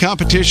friendly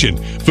competition.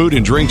 Food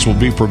and drinks will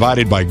be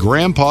provided by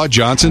Grandpa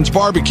Johnson's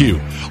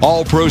Barbecue.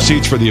 All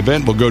proceeds for the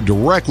event will go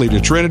directly to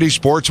Trinity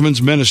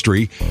Sportsman's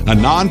Ministry, a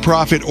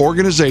nonprofit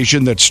organization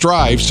that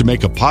strives to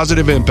make a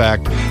positive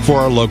impact for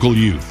our local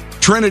youth.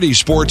 Trinity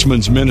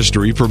Sportsman's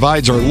Ministry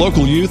provides our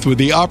local youth with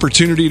the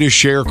opportunity to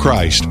share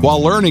Christ while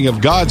learning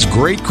of God's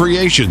great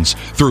creations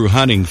through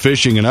hunting,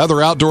 fishing, and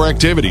other outdoor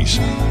activities.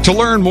 To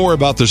learn more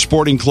about the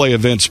Sporting Clay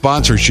event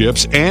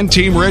sponsorships and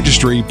team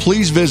registry,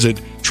 please visit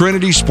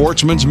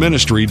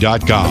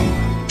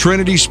TrinitySportsman'sMinistry.com.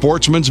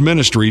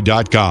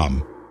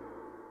 TrinitySportsman'sMinistry.com.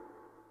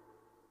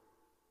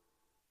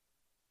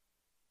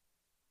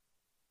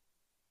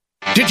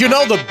 Did you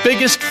know the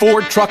biggest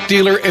Ford truck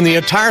dealer in the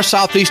entire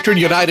southeastern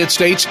United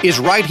States is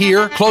right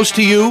here, close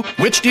to you?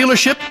 Which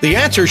dealership? The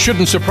answer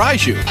shouldn't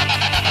surprise you.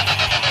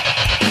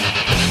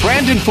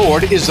 Brandon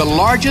Ford is the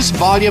largest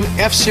volume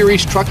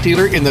F-Series truck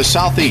dealer in the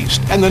Southeast,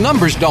 and the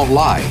numbers don't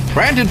lie.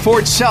 Brandon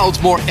Ford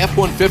sells more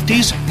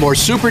F-150s, more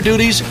Super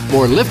Duties,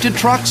 more lifted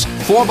trucks,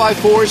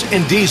 4x4s,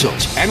 and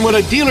diesels. And when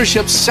a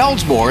dealership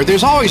sells more,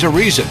 there's always a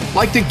reason,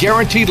 like the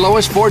guaranteed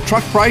lowest Ford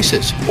truck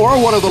prices,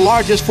 or one of the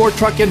largest Ford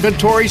truck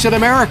inventories in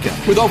America,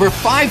 with over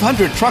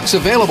 500 trucks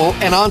available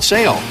and on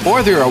sale,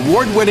 or their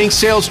award-winning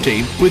sales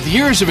team with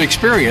years of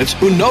experience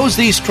who knows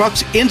these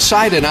trucks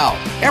inside and out.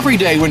 Every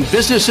day when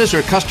businesses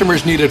or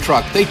customers need a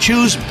truck, they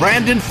choose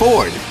Brandon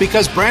Ford,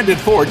 because Brandon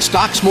Ford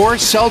stocks more,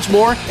 sells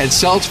more, and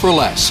sells for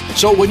less.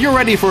 So when you're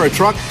ready for a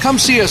truck, come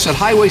see us at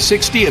Highway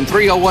 60 and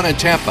 301 in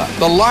Tampa,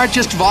 the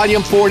largest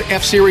volume Ford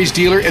F-Series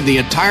dealer in the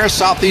entire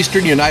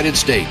southeastern United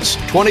States.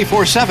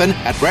 24/7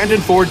 at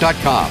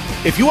BrandonFord.com.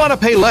 If you want to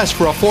pay less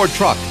for a Ford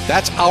truck,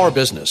 that's our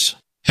business.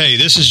 Hey,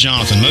 this is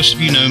Jonathan. Most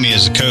of you know me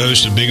as the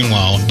co-host of Big and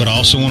Wild, but I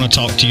also want to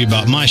talk to you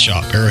about my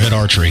shop, Arrowhead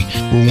Archery.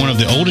 We're one of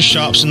the oldest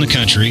shops in the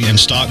country and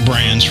stock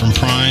brands from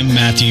Prime,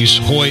 Matthews,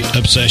 Hoyt,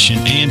 Obsession,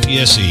 and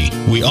PSE.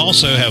 We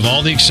also have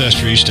all the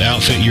accessories to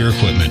outfit your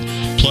equipment,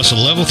 plus a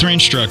level 3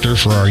 instructor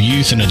for our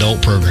youth and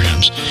adult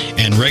programs,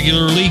 and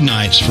regular league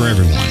nights for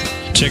everyone.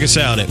 Check us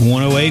out at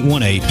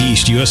 10818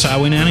 East US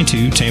Highway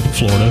 92, Tampa,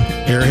 Florida,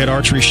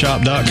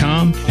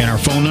 arrowheadarcheryshop.com, and our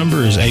phone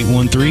number is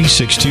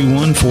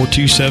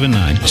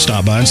 813-621-4279.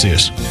 Stop by and see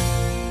us.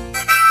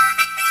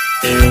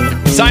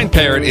 Sign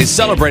Parrot is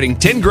celebrating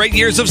 10 great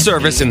years of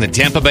service in the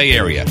Tampa Bay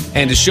area.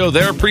 And to show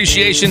their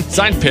appreciation,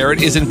 Sign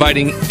Parrot is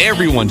inviting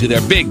everyone to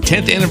their big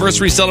 10th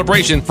anniversary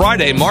celebration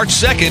Friday, March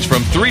 2nd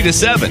from 3 to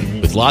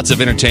 7. With lots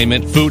of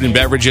entertainment, food, and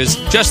beverages,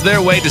 just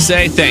their way to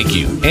say thank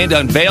you and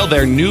unveil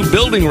their new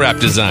building wrap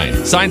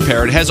design. Sign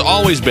Parrot has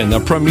always been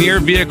the premier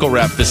vehicle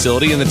wrap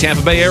facility in the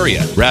Tampa Bay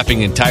area,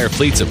 wrapping entire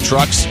fleets of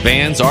trucks,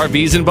 vans,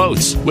 RVs, and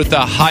boats with the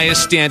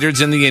highest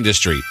standards in the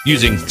industry,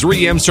 using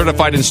 3M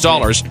certified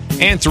installers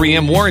and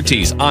 3M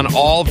warranties on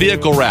all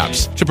vehicle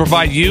wraps to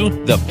provide you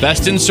the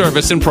best in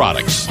service and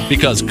products,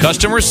 because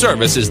customer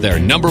service is their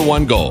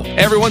 #1 goal.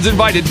 Everyone's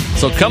invited,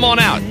 so come on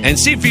out and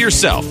see for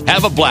yourself.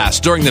 Have a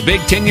blast during the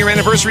big 10-year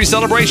anniversary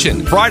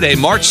celebration, Friday,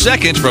 March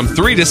 2nd from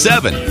 3 to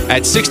 7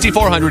 at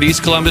 6400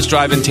 East Columbus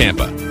Drive in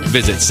Tampa.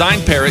 Visit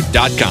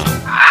signparrot.com.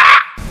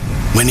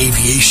 When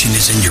aviation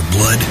is in your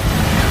blood,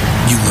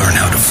 you learn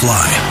how to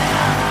fly.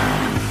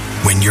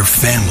 When your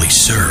family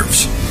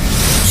serves,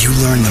 you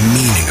learn the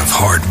meaning of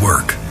hard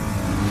work.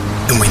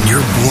 And when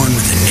you're born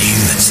with a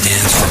name that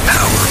stands for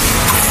power,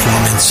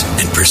 performance,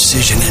 and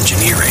precision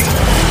engineering,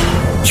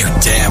 you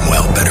damn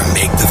well better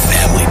make the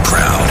family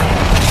proud.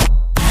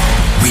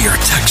 We are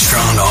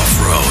Textron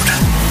Off-Road,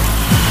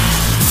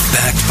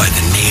 backed by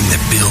the name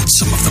that builds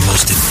some of the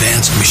most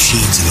advanced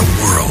machines in the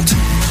world.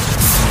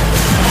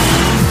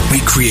 We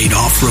create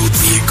off-road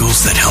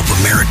vehicles that help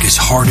America's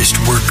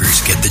hardest workers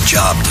get the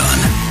job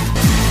done.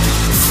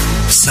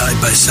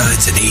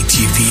 Side-by-sides and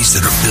ATVs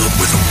that are built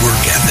with a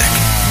work ethic,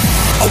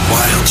 a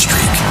wild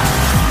streak,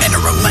 and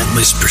a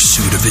relentless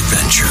pursuit of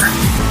adventure,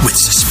 with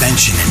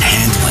suspension and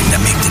handling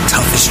that make the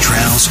toughest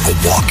trails a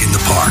walk in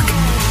the park.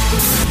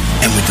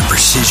 And with the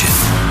precision,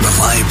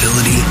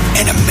 reliability,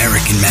 and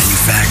American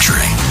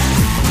manufacturing.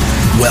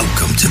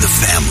 Welcome to the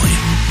family.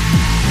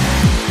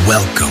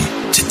 Welcome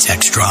to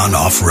Textron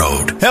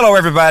Off-Road. Hello,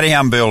 everybody.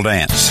 I'm Bill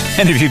Dance.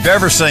 And if you've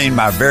ever seen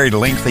my very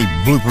lengthy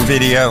blooper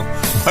video,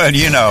 well,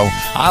 you know,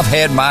 I've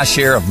had my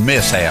share of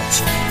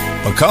mishaps.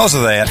 Because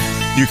of that,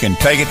 you can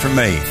take it from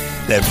me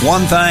that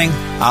one thing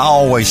I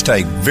always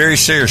take very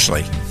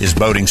seriously is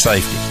boating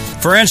safety.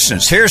 For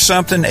instance, here's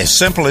something as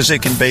simple as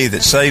it can be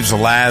that saves the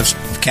lives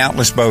of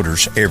countless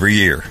boaters every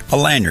year. A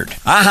lanyard.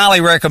 I highly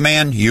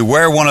recommend you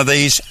wear one of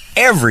these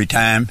every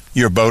time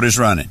your boat is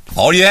running.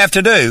 All you have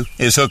to do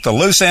is hook the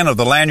loose end of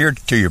the lanyard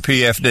to your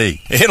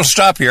PFD. It'll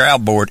stop your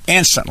outboard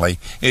instantly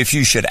if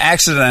you should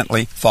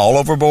accidentally fall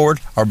overboard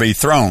or be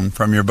thrown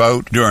from your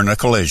boat during a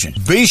collision.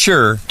 Be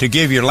sure to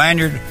give your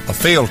lanyard a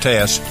field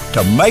test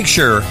to make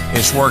sure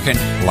it's working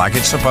like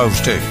it's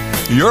supposed to.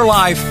 Your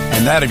life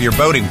and that of your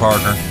boating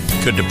partner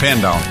could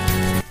depend on it.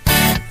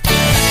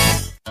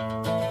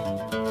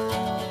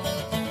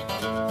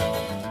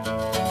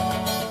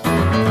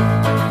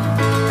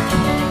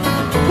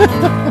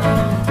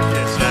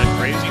 It's a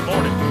crazy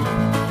morning.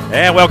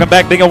 And welcome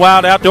back, Big and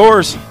Wild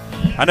Outdoors.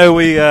 I know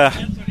we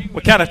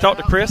kind of talked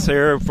to Chris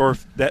here for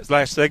that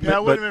last segment. Yeah,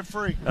 it would have been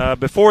free.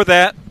 Before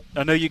that,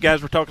 I know you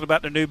guys were talking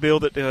about the new bill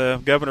that the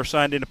governor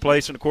signed into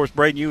place, and of course,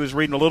 Braden, you was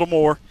reading a little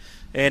more,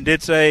 and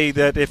did say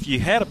that if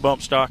you had a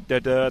bump stock,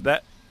 that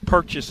that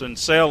purchase and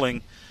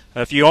selling,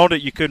 if you owned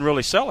it, you couldn't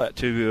really sell it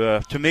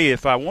to me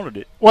if I wanted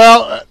it.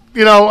 Well,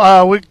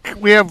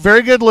 we have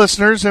very good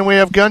listeners, and we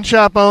have gun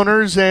shop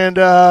owners, and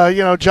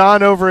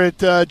John over at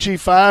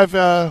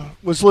G5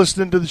 was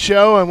listening to the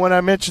show, and when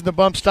I mentioned the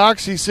bump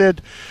stocks, he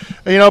said,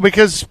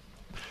 because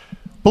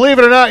believe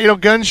it or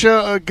not, gun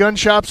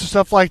shops and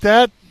stuff like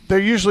that, they're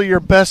usually your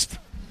best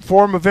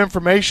form of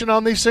information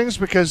on these things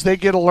because they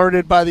get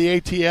alerted by the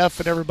ATF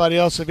and everybody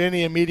else of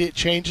any immediate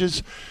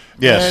changes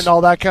and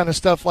all that kind of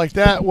stuff like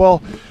that.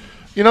 Well,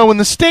 when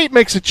the state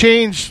makes a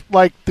change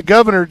like the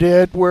governor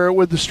did, where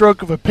with the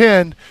stroke of a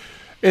pen,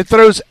 it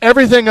throws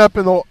everything up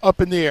in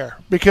the air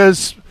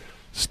because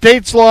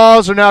states'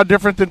 laws are now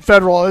different than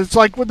federal. It's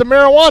like with the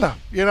marijuana.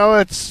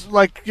 It's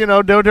like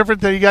no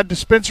different than you got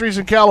dispensaries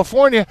in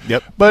California.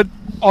 Yep. But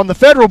on the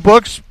federal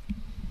books,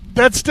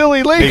 that's still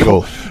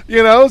illegal.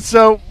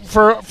 So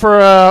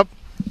for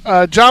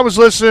John was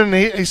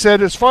listening. He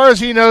said, as far as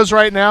he knows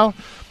right now,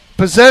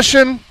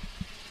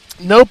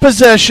 no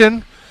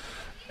possession,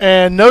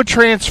 and no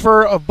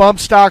transfer of bump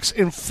stocks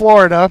in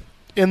Florida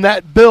in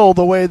that bill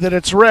the way that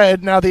it's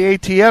read. Now the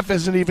ATF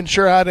isn't even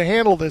sure how to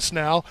handle this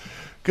now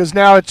because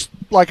now it's,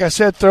 like I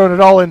said, throwing it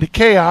all into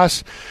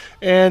chaos.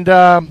 And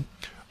I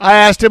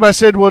asked him, I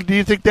said, well, do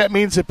you think that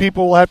means that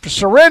people will have to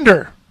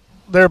surrender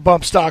their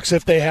bump stocks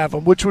if they have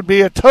them, which would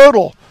be a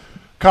total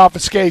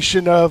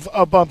confiscation of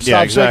bump stocks.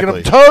 Yeah, exactly.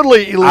 Making them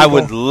totally illegal. I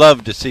would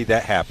love to see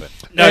that happen.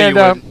 No, you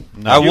wouldn't.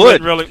 I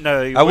would.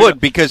 I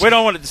would because we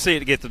don't want to see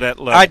it get to that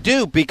level. I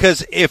do,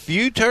 because if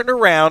you turn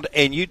around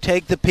and you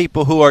take the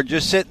people who are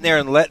just sitting there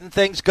and letting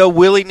things go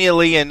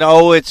willy-nilly and,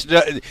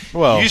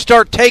 you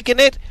start taking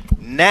it,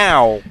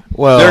 now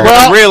they're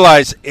going to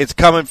realize it's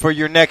coming for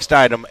your next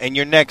item and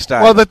your next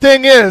item. Well, the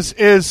thing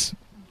is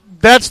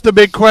that's the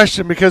big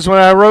question, because when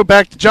I wrote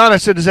back to John, I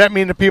said, does that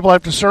mean that people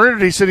have to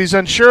surrender? He said he's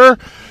unsure,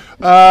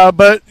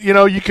 but,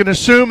 you can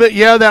assume that,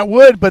 that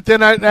would. But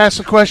then I asked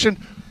the question,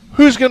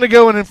 who's going to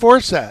go and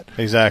enforce that?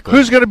 Exactly.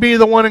 Who's going to be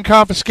the one in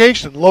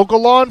confiscation?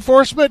 Local law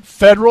enforcement,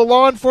 federal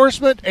law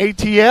enforcement,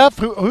 ATF?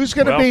 Who's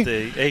going to be?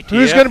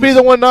 Who's going to be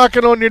the one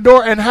knocking on your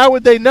door? And how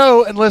would they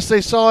know unless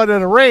they saw it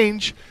at a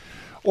range,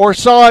 or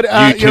saw it?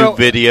 YouTube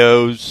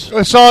videos,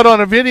 or saw it on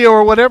a video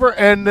or whatever,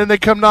 and then they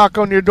come knock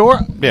on your door,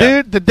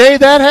 dude. The day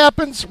that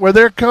happens, where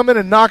they're coming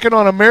and knocking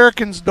on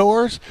Americans'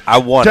 doors,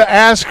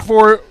 ask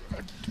to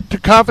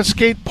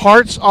confiscate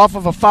parts off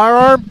of a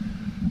firearm.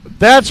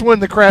 That's when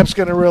the crap's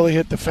going to really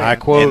hit the fan. I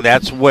quote, and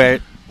that's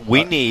what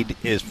we need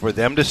is for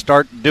them to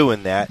start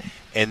doing that,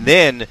 and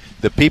then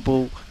the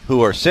people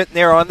who are sitting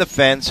there on the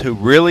fence who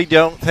really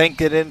don't think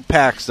it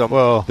impacts them,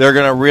 they're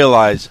going to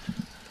realize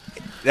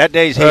that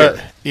day's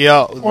here.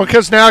 Well,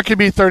 because now it could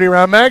be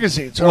 30-round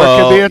magazines, or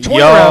it could be a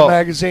 20-round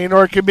magazine,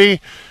 or it could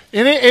be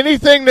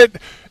anything that,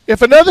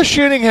 if another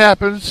shooting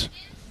happens,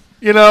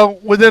 within a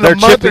month or two,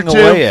 they're chipping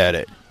away at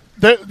it.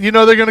 They're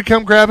going to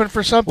come grabbing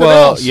for something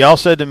else. Well, y'all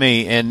said to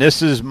me, and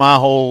this is my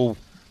whole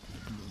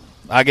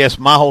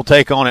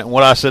take on it and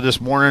what I said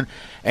this morning,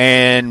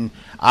 and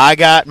I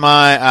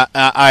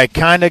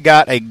kind of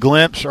got a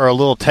glimpse or a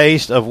little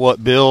taste of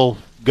what Bill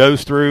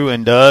goes through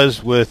and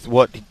does with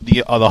what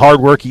the hard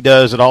work he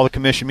does at all the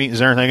commission meetings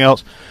and everything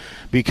else,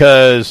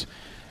 because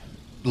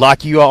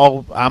like you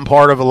all, I'm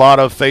part of a lot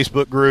of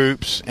Facebook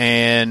groups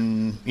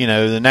and,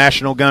 the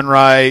National Gun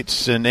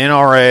Rights and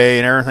NRA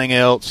and everything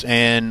else.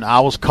 And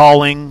I was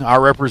calling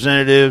our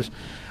representatives.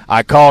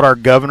 I called our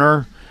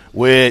governor,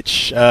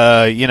 which,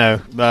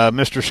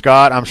 Mr.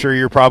 Scott, I'm sure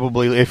you're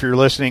probably, if you're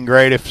listening,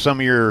 great. If some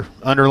of your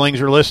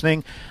underlings are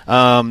listening,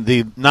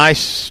 the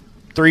nice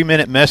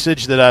 3-minute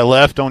message that I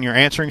left on your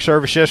answering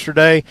service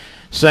yesterday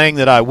saying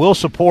that I will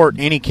support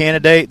any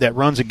candidate that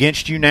runs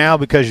against you now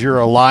because you're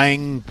a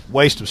lying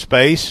waste of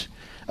space.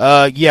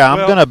 I'm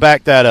going to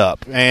back that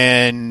up.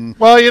 And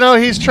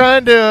he's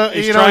trying to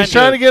he's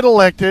trying to get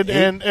elected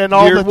and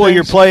all the things. Well,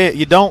 you're playing.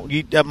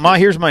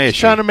 Here's my issue. He's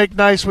trying to make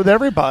nice with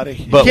everybody.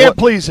 You can't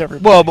please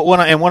everybody. Well, but what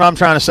I'm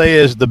trying to say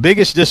is the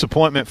biggest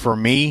disappointment for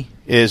me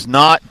is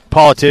not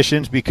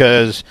politicians,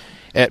 because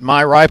at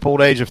my ripe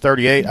old age of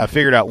 38, I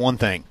figured out one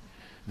thing.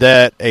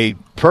 That a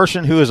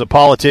person who is a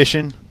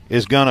politician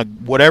is going to,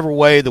 whatever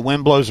way the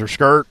wind blows their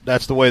skirt,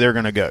 that's the way they're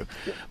going to go.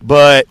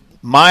 But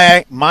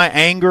my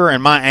anger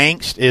and my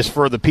angst is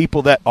for the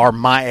people that are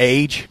my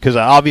age, because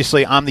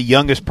obviously I'm the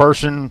youngest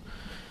person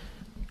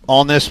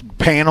on this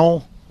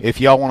panel, if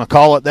y'all want to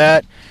call it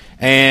that.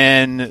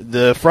 And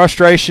the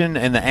frustration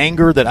and the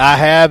anger that I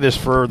have is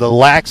for the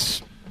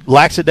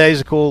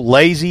lackadaisical,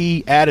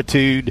 lazy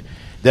attitude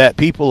that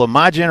people of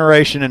my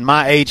generation and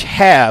my age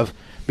have,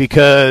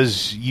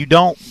 because you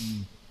don't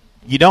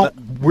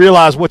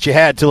realize what you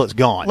had till it's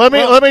gone. Let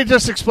me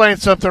just explain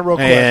something real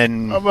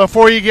quick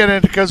before you get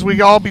into, because we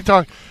all be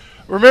talking.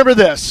 Remember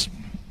this: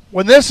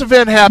 when this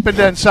event happened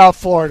in South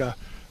Florida,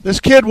 this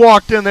kid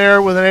walked in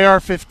there with an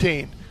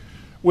AR-15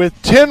 with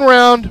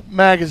 10-round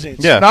magazines,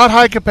 not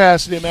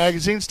high-capacity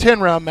magazines,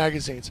 10-round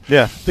magazines.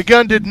 Yeah, the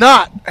gun did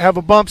not have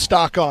a bump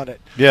stock on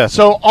it. Yeah.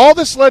 So all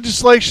this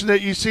legislation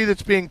that you see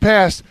that's being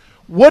passed.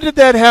 What did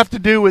that have to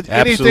do with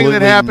anything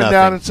that happened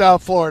down in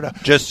South Florida?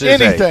 Just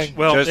his anything. Age.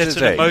 Well, just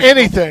it's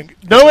anything.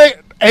 No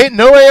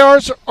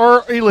ARs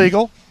are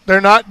illegal. They're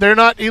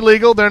not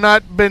illegal. They're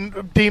not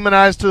been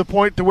demonized to the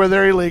point to where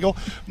they're illegal.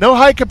 No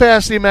high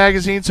capacity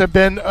magazines have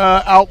been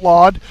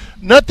outlawed.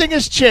 Nothing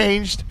has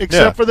changed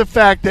except for the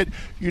fact that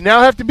you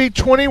now have to be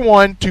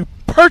 21 to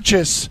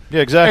purchase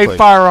a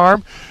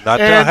firearm. Not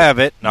to have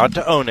it, not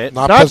to own it.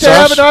 Not to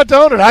have it, not to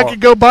own it. I could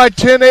go buy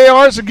 10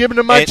 ARs and give them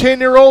to my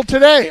 10-year-old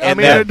today. I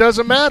mean, it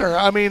doesn't matter.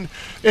 I mean,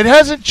 it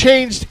hasn't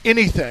changed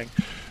anything.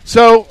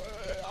 So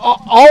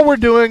all we're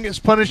doing is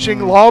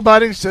punishing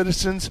law-abiding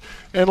citizens.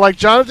 And like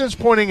Jonathan's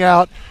pointing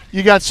out,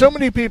 you got so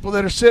many people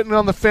that are sitting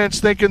on the fence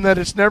thinking that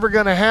it's never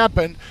going to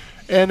happen.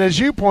 And as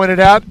you pointed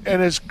out,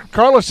 and as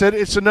Carlos said,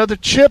 it's another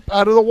chip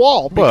out of the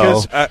wall.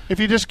 Because if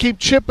you just keep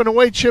chipping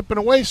away,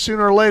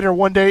 sooner or later,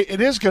 one day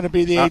it is going to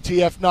be the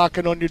ATF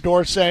knocking on your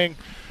door saying,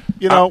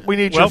 we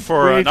need you.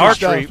 For an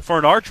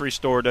archery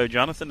store, though,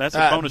 Jonathan, that's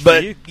a bonus for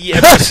you. Yeah,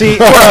 but see,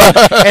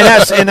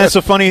 and that's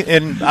a funny,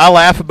 and I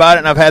laugh about it,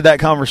 and I've had that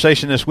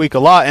conversation this week a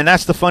lot, and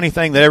that's the funny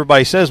thing that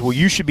everybody says, well,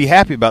 you should be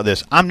happy about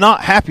this. I'm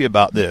not happy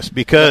about this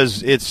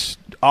because it's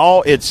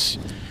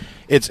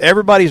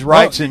everybody's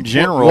rights in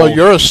general. Well,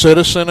 you're a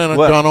citizen and a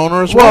gun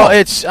owner as well.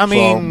 Well,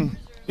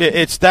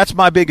 that's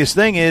my biggest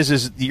thing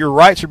is your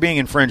rights are being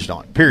infringed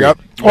on, period. Yep.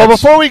 Well,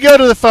 before we go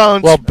to the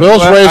phones. Well,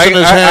 Bill's raising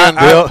his hand.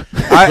 I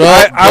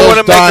want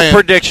to make a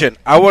prediction.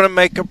 I want to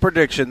make a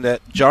prediction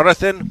that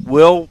Jonathan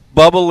will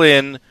bubble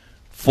in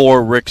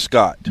for Rick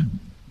Scott.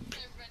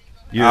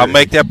 I'll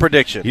make that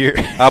prediction.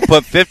 I'll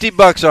put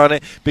 $50 on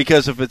it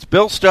because if it's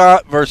Bill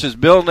Scott versus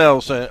Bill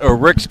Nelson or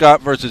Rick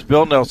Scott versus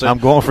Bill Nelson, I'm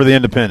going for the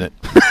independent.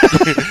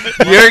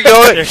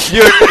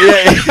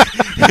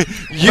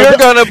 You're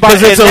going to buy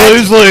because it's a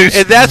lose-lose,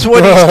 and that's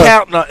what he's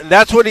counting on.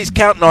 That's what he's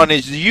counting on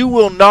is you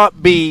will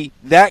not be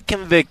that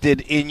convicted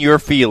in your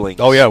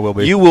feelings. Oh yeah, we'll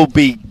be. You will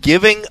be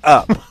giving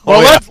up.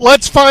 Well,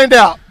 let's find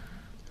out.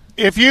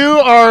 If you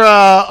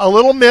are a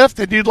little miffed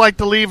and you'd like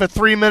to leave a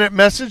 3-minute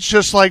message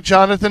just like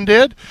Jonathan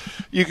did,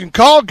 you can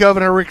call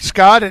Governor Rick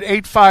Scott at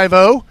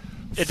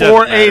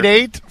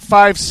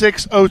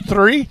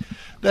 850-488-5603.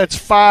 That's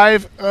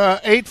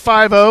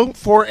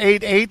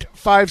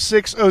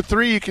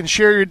 850-488-5603. You can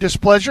share your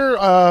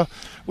displeasure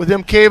with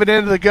them caving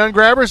into the gun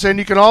grabbers, and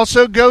you can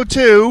also go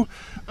to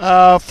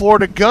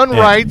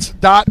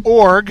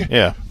FloridaGunRights.org.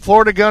 Yeah.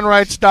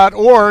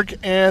 FloridaGunRights.org,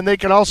 and they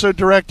can also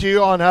direct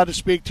you on how to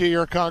speak to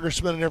your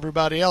congressman and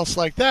everybody else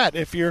like that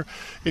if you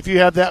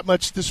have that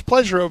much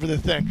displeasure over the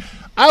thing.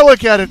 I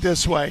look at it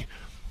this way.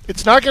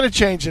 It's not going to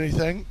change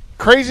anything.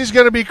 Crazy's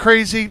going to be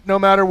crazy no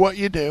matter what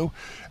you do,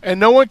 and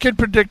no one can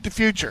predict the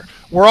future.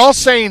 We're all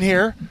sane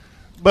here,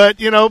 but,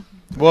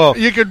 well,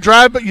 you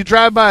drive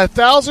by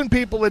 1,000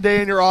 people a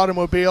day in your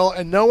automobile,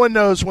 and no one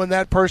knows when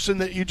that person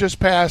that you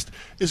just passed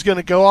is going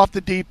to go off the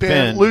deep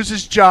end, lose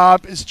his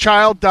job, his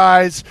child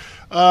dies,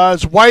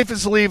 his wife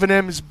is leaving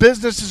him, his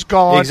business is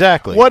gone,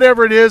 exactly,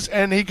 whatever it is,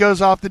 and he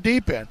goes off the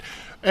deep end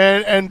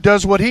and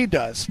does what he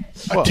does.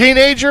 A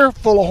teenager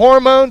full of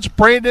hormones,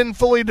 brain isn't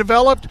fully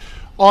developed,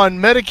 on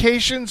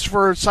medications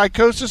for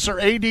psychosis or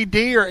ADD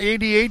or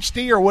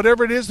ADHD or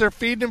whatever it is they're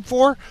feeding him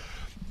for.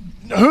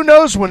 Who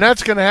knows when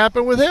that's going to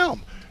happen with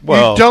him?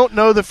 Well, you don't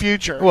know the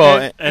future.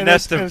 Well, and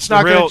it's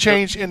not going to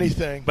change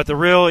anything. But the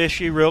real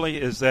issue really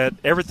is that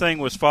everything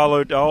was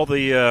followed. All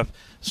the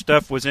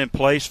stuff was in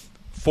place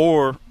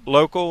for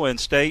local and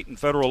state and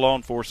federal law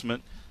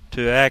enforcement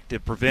to act to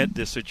prevent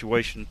this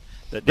situation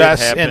that did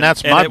happen. And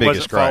that's my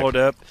biggest gripe. It wasn't followed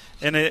up.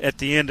 And at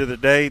the end of the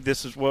day,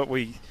 this is what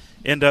we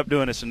end up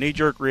doing. It's a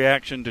knee-jerk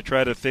reaction to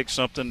try to fix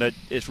something that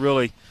is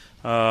really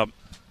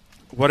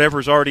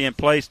whatever's already in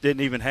place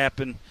didn't even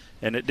happen.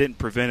 And it didn't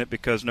prevent it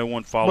because no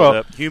one followed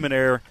up. Human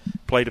error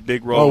played a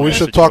big role. Oh, we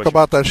should talk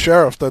about that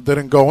sheriff that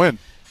didn't go in.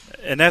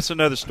 And that's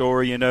another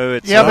story,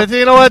 It's, but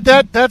you know what?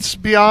 That's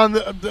beyond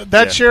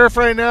that sheriff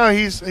right now.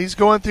 He's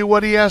going through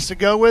what he has to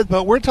go with.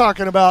 But we're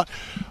talking about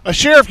a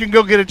sheriff can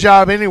go get a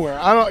job anywhere.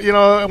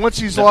 Once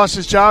he's lost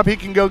his job, he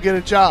can go get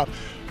a job.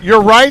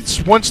 Your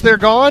rights, once they're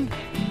gone,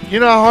 you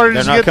know how hard it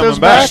is to get those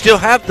back. You still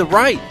have the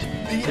right.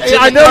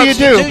 I know you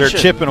do. They're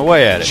chipping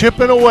away at it.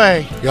 Chipping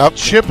away. Yep.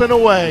 Chipping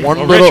away.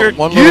 One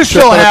little you chip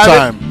still at a have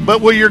time. it,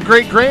 but will your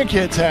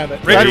great-grandkids have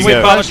it? Richard, we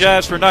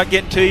apologize for not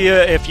getting to you.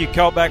 If you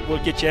call back,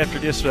 we'll get you after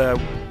this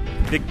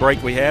big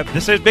break we have.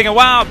 This is Big and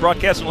Wild,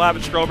 broadcasting live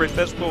at Strawberry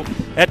Festival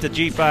at the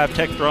G5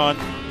 Textron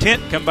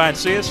tent. Come by and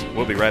see us.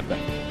 We'll be right back.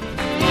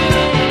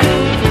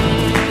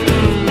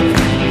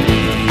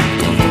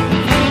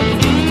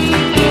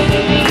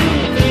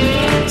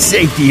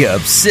 Safety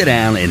up, sit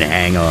down, and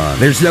hang on.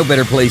 There's no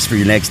better place for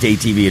your next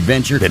ATV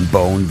adventure than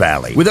Bone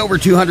Valley. With over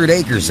 200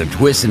 acres of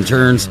twists and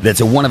turns, that's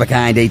a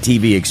one-of-a-kind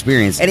ATV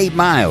experience, and 8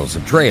 miles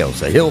of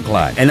trails, a hill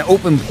climb, an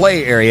open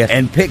play area,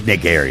 and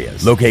picnic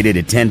areas. Located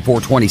at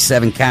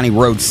 10427 County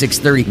Road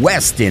 630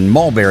 West in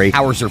Mulberry.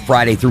 Hours are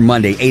Friday through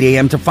Monday, 8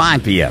 a.m. to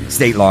 5 p.m.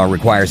 State law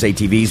requires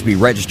ATVs be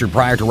registered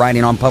prior to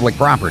riding on public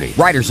property.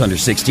 Riders under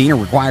 16 are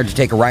required to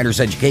take a rider's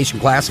education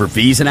class. For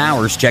fees and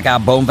hours, check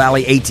out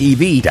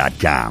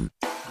BoneValleyATV.com.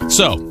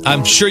 So,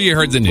 I'm sure you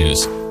heard the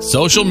news.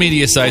 Social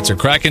media sites are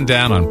cracking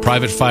down on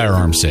private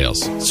firearm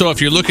sales. So if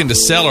you're looking to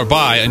sell or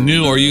buy a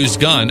new or used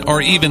gun, or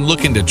even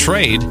looking to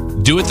trade,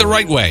 do it the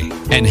right way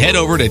and head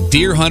over to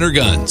Deer Hunter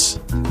Guns.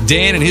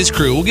 Dan and his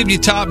crew will give you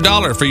top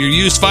dollar for your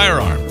used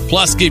firearm,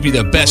 plus give you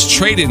the best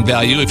trade-in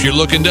value if you're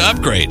looking to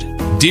upgrade.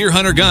 Deer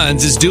Hunter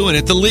Guns is doing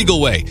it the legal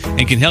way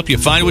and can help you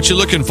find what you're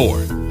looking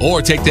for.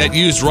 Or take that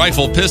used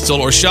rifle, pistol,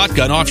 or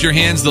shotgun off your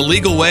hands the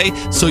legal way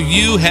so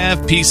you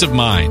have peace of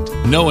mind,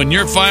 knowing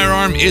your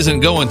firearm isn't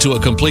going to a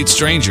complete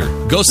stranger.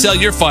 Go sell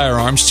your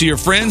firearms to your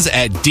friends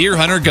at Deer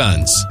Hunter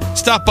Guns.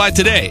 Stop by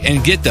today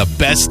and get the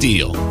best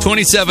deal.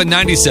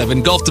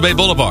 2797 Gulf to Bay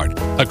Boulevard,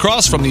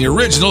 across from the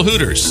original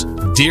Hooters.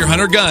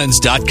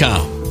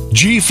 DeerHunterGuns.com.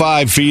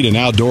 G5 Feed and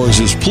Outdoors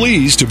is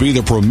pleased to be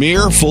the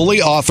premier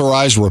fully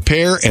authorized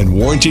repair and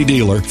warranty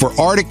dealer for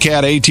Arctic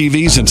Cat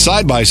ATVs and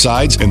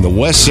side-by-sides in the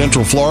West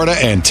Central Florida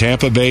and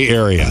Tampa Bay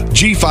area.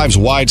 G5's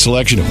wide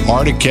selection of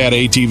Arctic Cat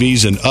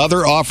ATVs and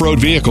other off-road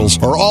vehicles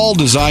are all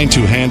designed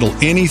to handle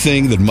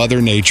anything that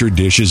Mother Nature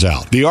dishes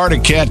out. The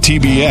Arctic Cat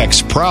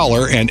TBX,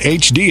 Prowler, and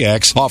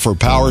HDX offer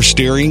power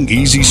steering,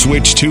 easy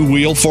switch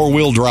 2-wheel,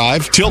 4-wheel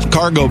drive, tilt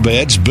cargo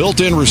beds,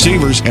 built-in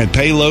receivers, and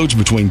payloads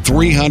between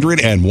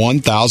 300 and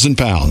 1,000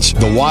 pounds.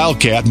 The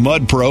Wildcat,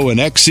 Mud Pro, and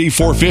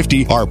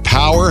XC450 are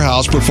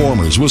powerhouse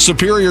performers with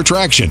superior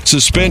traction,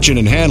 suspension,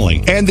 and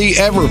handling. And the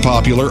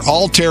ever-popular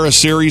All-Terra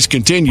series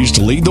continues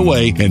to lead the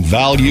way in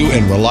value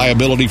and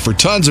reliability for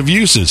tons of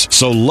uses.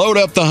 So load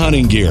up the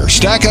hunting gear,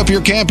 stack up your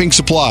camping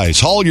supplies,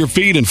 haul your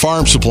feed and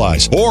farm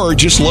supplies, or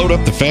just load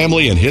up the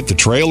family and hit the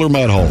trail or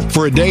mud hole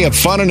for a day of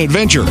fun and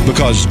adventure,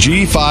 because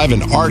G5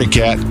 and Arctic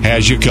Cat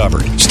has you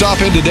covered. Stop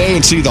in today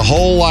and see the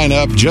whole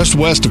lineup just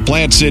west of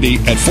Plant City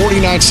at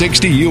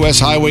 4960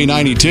 U.S. Highway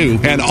 92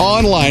 and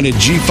online at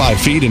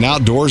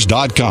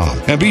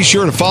G5feedandoutdoors.com. And be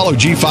sure to follow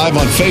G5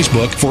 on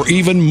Facebook for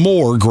even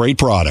more great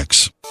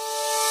products.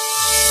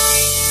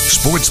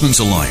 Sportsman's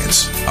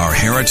Alliance, our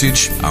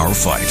heritage, our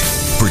fight.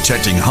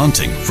 Protecting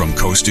hunting from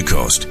coast to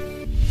coast.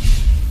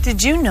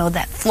 Did you know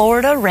that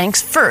Florida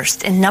ranks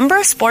first in number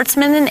of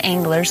sportsmen and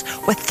anglers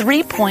with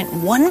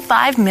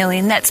 3.15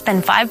 million that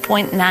spend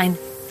 $5.9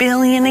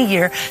 billion a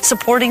year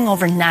supporting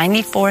over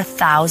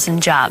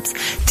 94,000 jobs?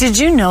 Did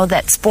you know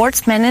that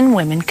sportsmen and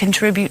women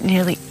contribute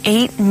nearly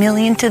 $8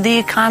 million to the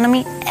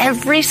economy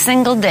every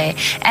single day,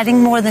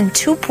 adding more than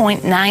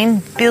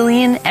 $2.9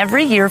 billion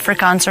every year for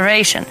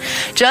conservation?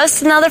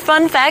 Just another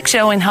fun fact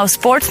showing how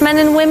sportsmen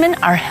and women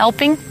are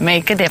helping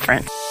make a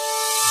difference.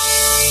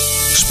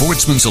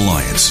 Sportsman's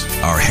Alliance,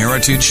 our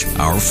heritage,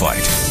 our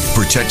fight.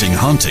 Protecting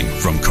hunting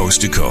from coast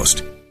to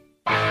coast.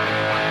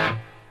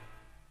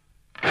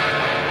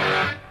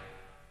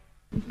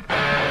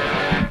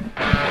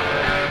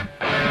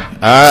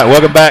 All right,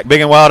 welcome back, Big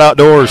and Wild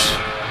Outdoors.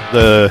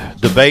 The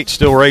debate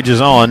still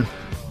rages on.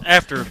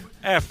 After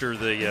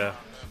the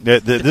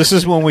this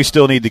is when we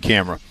still need the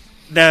camera.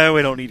 No,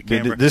 we don't need a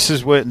camera. This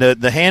is what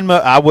the hand.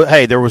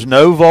 Hey, there was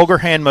no vulgar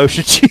hand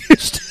motions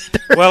used.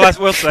 Well, I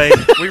will say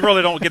we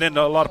really don't get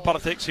into a lot of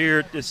politics here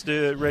at this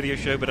radio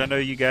show, but I know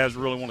you guys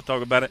really want to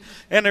talk about it.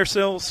 And there's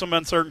still some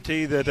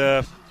uncertainty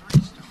that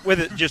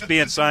with it just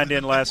being signed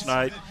in last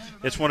night.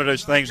 It's one of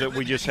those things that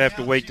we just have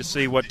to wait to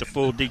see what the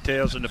full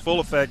details and the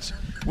full effects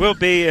will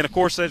be. And, of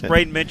course, as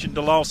Braden mentioned,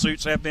 the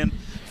lawsuits have been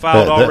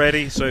filed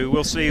already, so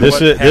we'll see what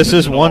happens. This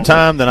is one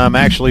time that I'm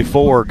actually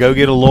for go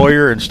get a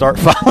lawyer and start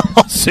filing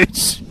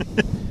lawsuits.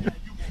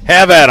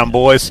 Have at them,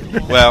 boys.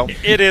 Well,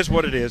 it is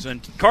what it is.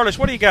 And, Carlos,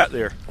 what do you got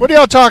there? What are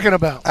y'all talking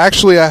about?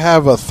 Actually, I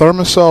have a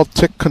Thermacell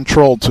tick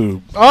control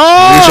tube. Oh,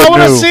 I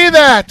want to see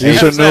that.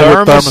 These are new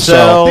with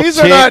Thermacell. These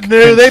are not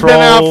new. They've been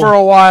out for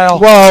a while.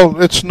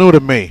 Well, it's new to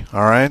me,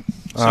 all right?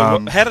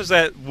 So how does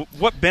that?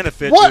 What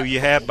benefit do you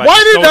have by?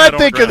 Why did I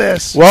think of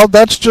this? Well,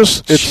 that's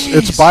just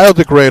it's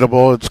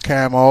biodegradable. It's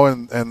camo,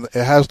 and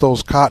it has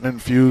those cotton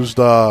infused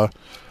wads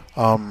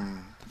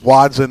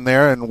in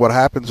there. And what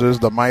happens is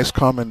the mice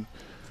come and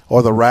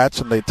or the rats,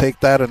 and they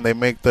take that and they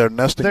make their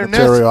nesting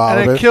material out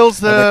of it. And it kills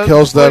them.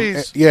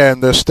 Yeah,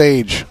 and their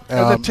stage,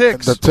 the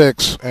ticks. The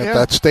ticks at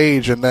that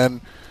stage, and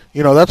then.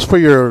 You know, that's for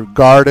your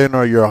garden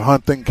or your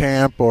hunting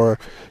camp or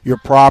your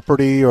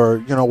property or,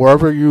 you know,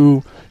 wherever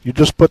you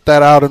just put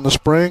that out in the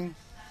spring,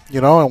 you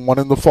know, and one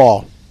in the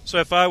fall. So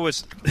if I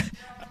was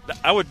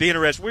 – I would be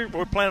interested.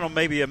 We're planning on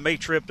maybe a May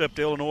trip up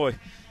to Illinois,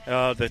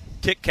 the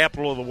tick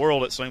capital of the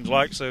world, it seems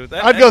like. So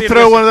I'd go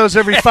throw one of those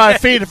every 5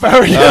 feet if I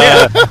were you.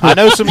 I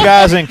know some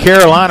guys in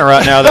Carolina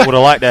right now that would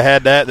have liked to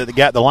have had that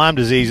got the Lyme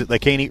disease that they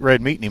can't eat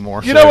red meat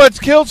anymore. You know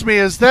what kills me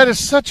is that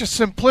is such a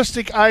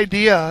simplistic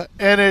idea,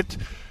 and it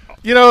 –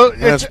 you know,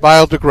 it's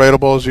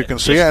biodegradable, as you can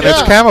see, and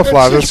it's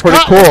camouflage. It's pretty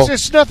cool.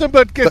 It's nothing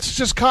but it's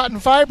just cotton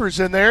fibers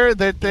in there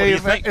that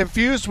they've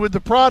infused with the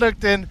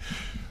product. And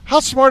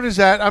how smart is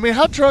that? I mean,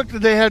 how drunk do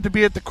they have to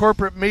be at the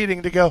corporate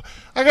meeting to go,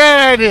 I got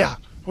an idea.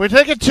 We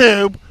take a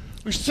tube,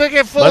 we stick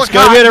it full of cotton.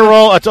 Let's go get a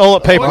roll. Let's roll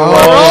a paper roll. We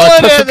roll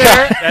it in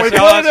there, we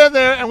put it in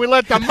there, and we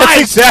let the mice.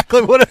 That's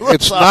exactly what it looks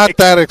It's not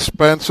that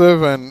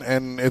expensive,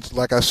 and it's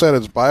like I said,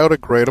 it's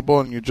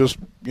biodegradable, and you just,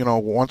 you know,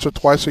 once or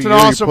twice a year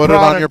you put it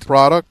on your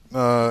product,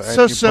 and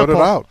you put it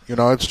out. You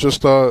know, it's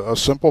just a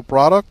simple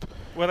product.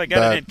 Well, they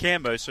got it in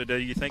camo, so do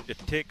you think the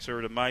ticks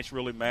or the mice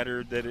really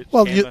matter that it's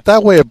camo?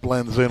 That way it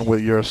blends in with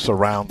your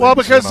surroundings. Well,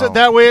 because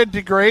that way it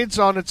degrades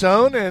on its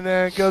own and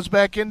it goes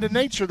back into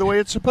nature the way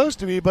it's supposed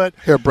to be. But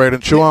here,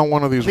 Braden, chew on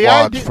one of these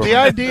wads for me. The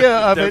idea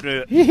of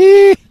it,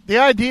 the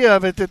idea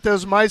of it that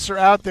those mice are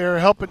out there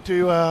helping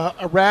to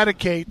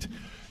eradicate.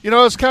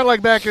 It's kind of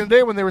like back in the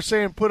day when they were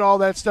saying put all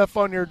that stuff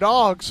on your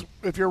dogs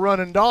if you're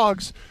running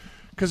dogs,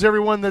 because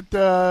everyone that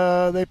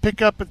they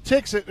pick up and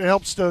ticks it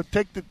helps to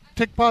take the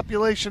tick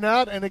population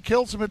out, and it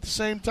kills them at the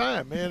same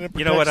time, and it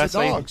protects what I the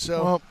dog. say?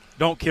 So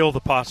don't kill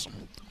the possum,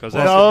 because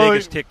that's the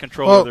biggest tick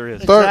controller there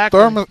is. Exactly.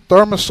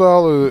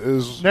 Thermacell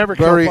is Never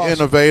very kill possum.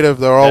 innovative.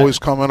 They're always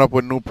coming up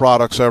with new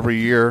products every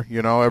year.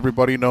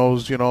 Everybody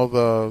knows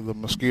the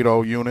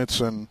mosquito units,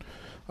 and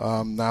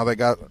now they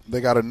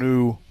got a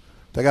new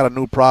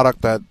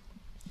product that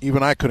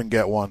even I couldn't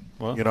get one.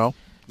 Well,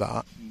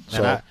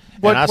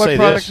 what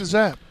product is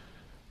that?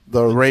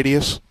 The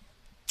Radius.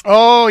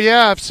 Oh,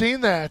 yeah, I've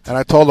seen that. And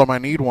I told them I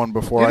need one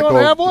before I go. You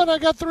don't have one? I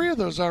got 3 of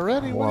those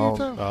already. What are you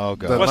talking? Oh,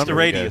 God. What's the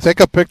Radius?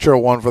 Take a picture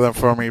of one for them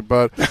for me.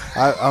 But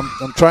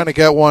I'm trying to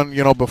get one,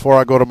 before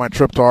I go to my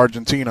trip to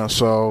Argentina.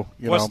 So,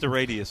 What's the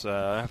Radius?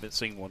 I haven't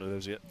seen one of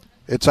those yet.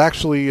 It's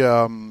actually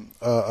a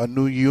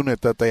new unit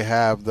that they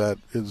have that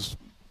is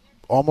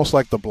almost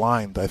like the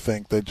Blind, I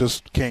think. They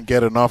just can't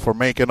get enough or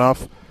make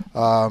enough.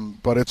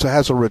 But it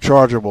has a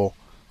rechargeable.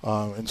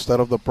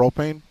 Instead of the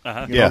propane,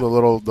 the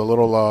little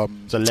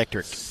it's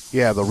electric.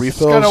 Yeah, the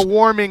refills. It's got a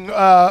warming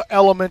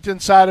element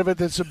inside of it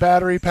that's a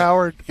battery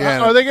powered.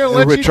 Yeah, are they going to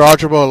let you?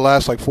 Rechargeable? It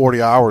lasts like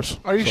 40 hours.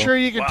 Are you sure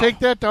you can take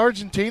that to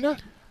Argentina?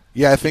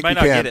 Yeah, I think you might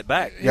can. not get it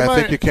back. Yeah, I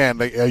think you can.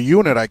 A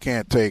unit I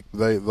can't take.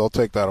 They'll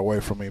take that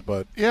away from me.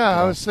 But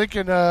I was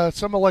thinking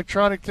some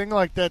electronic thing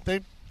like that.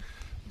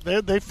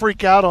 They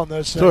freak out on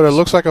those things. Dude, it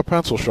looks like a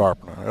pencil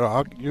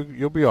sharpener.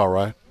 You'll be all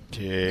right.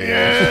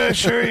 Yeah,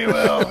 sure you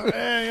will.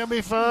 Yeah, you'll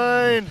be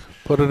fine.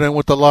 Put it in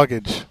with the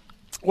luggage.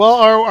 Well,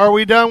 are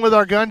we done with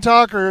our gun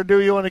talk, or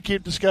do you want to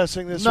keep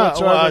discussing this? No,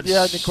 if you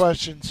had any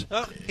questions.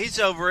 Oh, he's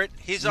over it.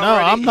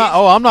 I'm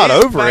not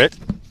over it.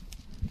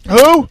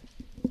 Who?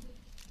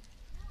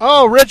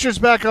 Oh, Richard's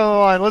back on the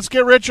line. Let's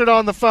get Richard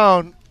on the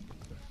phone.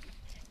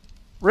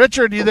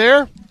 Richard, you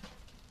there?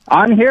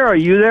 I'm here. Are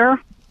you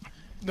there?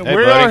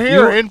 We are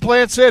here in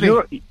Plant City.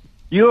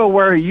 You are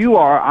where you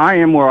are. I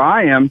am where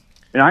I am.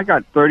 And I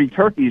got 30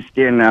 turkeys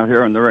standing out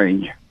here on the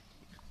range.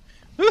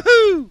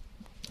 Woohoo!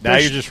 Now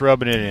you're just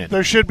rubbing it in.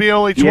 There should be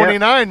only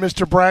 29,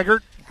 Mr.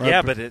 Braggart.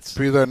 Yeah, but it's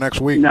be there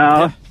next week.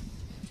 No,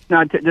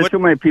 there's too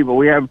many people.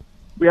 We have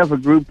a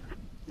group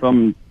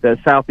from the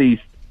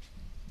southeast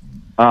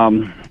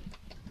of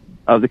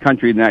the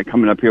country and that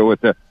coming up here with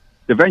the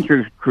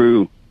Venture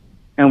crew,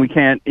 and we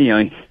can't.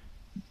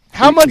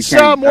 How much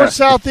more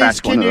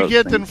southeast can you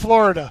get than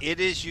Florida?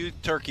 It is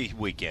Youth Turkey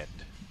Weekend.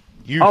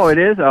 Ute. Oh, it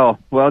is. Oh,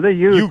 well, they're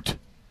Ute.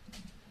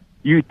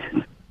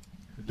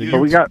 So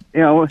we got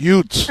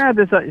Utes. Yeah,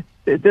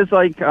 there's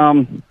like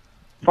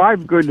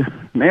 5 good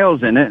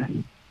males in it.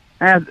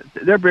 And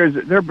their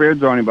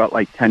beards are only about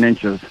like 10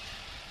 inches.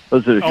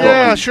 Those are the short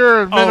ones.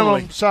 Sure,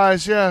 minimum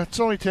size. Yeah, it's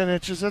only 10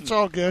 inches. That's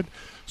all good.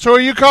 So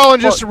are you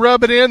calling just to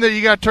rub it in that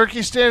you got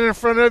turkey standing in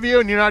front of you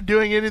and you're not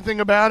doing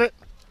anything about it?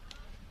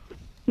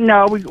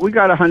 No, we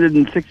got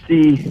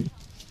 160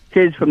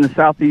 kids from the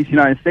southeast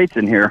United States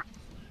in here.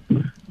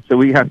 So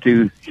we have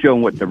to show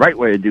them what the right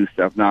way to do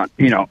stuff, not,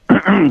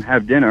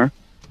 have dinner.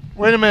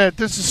 Wait a minute.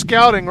 This is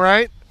scouting,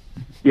 right?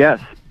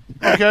 Yes.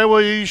 Okay,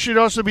 well, you should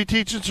also be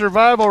teaching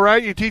survival,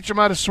 right? You teach them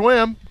how to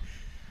swim.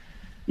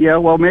 Yeah,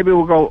 well, maybe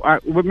we'll go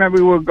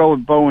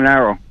with bow and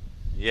arrow.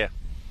 Yeah.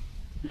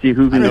 See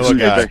who can do the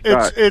best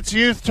shot. It's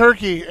youth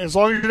turkey. As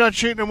long as you're not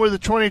shooting them with a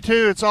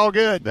 22, it's all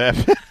good. No,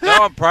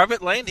 on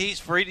private land, he's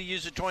free to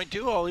use a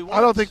 22 all he wants.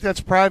 I don't think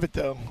that's private,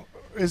 though.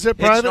 Is it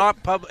private?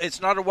 It's not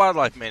It's not a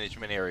wildlife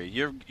management area.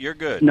 You're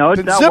good. No,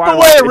 it's not zip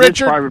wildlife. away,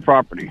 Richard. It is private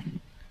property.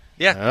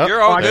 Yeah,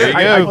 you're all good.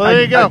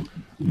 There you go.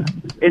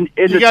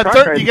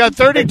 You got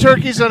 30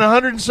 turkeys and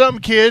 100 and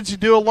something kids. You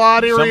do a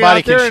lottery Somebody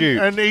out there, can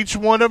shoot. and each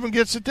one of them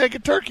gets to take a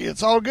turkey.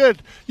 It's all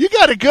good. You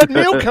got a good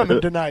meal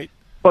coming tonight.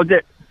 Well,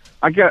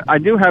 I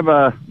do have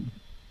my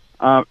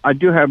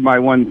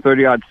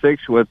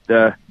 130-06 with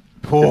the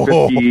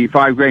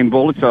 55 grain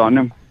bullets on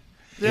them.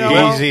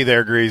 Yeah, Easy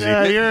there, Greasy.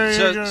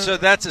 Yeah, so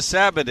that's a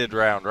saboted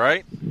round,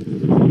 right?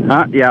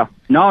 Yeah.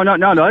 No.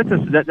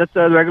 That's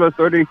a regular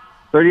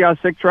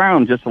 30-06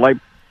 round, just a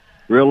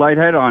real light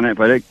head on it,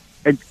 but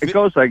it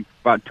goes like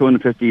about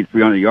 250 to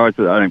 300 yards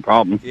without any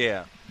problem.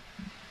 Yeah.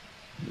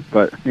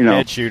 But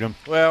head shoot them.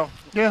 Well,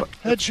 yeah,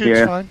 head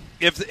shoot's fine.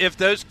 If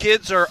those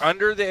kids are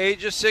under the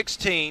age of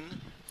 16,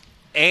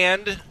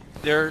 and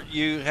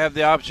you have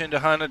the option to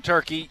hunt a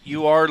turkey,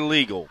 you are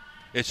legal.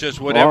 It's just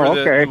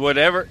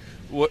whatever.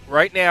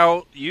 Right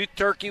now, Youth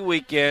Turkey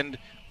Weekend,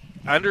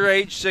 under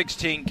age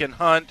 16 can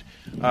hunt.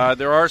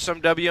 There are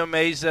some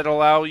WMAs that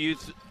allow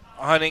youth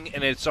hunting,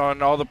 and it's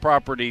on all the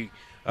property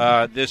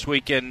this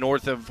weekend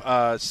north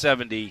of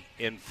 70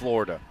 in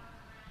Florida.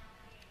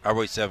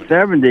 Highway 70.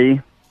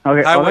 70?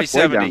 Okay, Highway that's way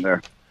 70. down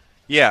there.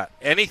 Yeah,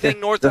 anything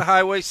north of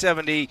Highway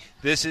 70,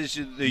 this is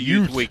the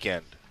youth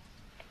weekend.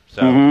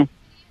 So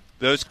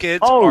those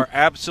kids are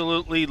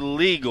absolutely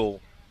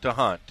legal to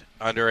hunt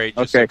under age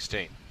of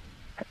 16.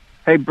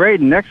 Hey,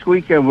 Braden, next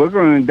weekend we're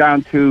going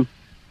down to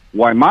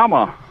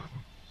Waimama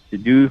to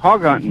do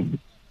hog hunting.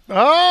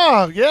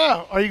 Oh,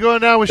 yeah. Are you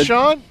going down with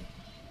Sean?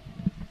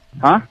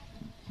 Huh?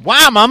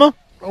 Waimama?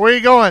 Where are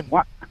you going?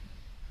 Well,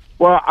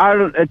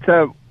 it's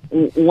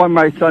one of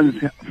my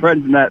son's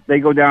friends and that they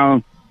go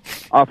down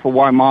off of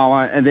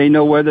Waimama, and they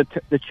know where the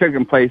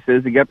chicken place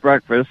is to get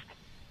breakfast.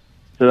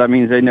 So that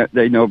means they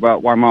know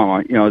about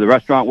Waimama. You know, the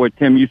restaurant where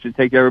Tim used to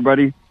take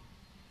everybody.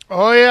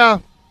 Oh, yeah.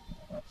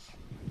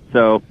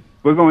 So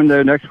we're going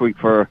there next week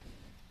to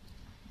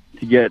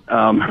get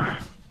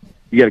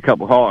a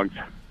couple hogs.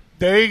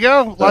 There you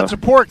go. Lots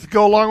of pork to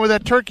go along with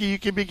that turkey you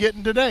could be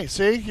getting today.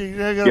 See? You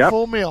got a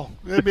full meal.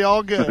 It'll be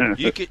all good.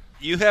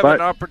 You have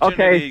an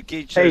opportunity to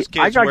teach those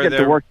kids I got to get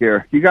to work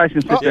here. You guys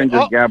can sit there and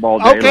just gab all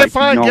day. Okay,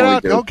 fine. Get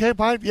out. Do. Okay,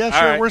 fine. Yeah,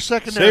 sure. Right. We're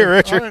secondary. See you,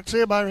 Richard. All right, see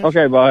you, bye, Richard.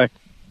 Okay, bye.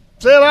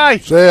 See you, bye.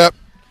 See ya.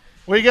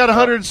 We got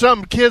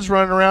 100-something kids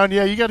running around.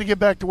 Yeah, you got to get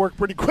back to work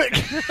pretty quick.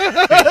 Wait,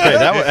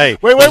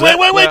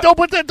 don't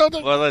put that.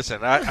 Don't. Well,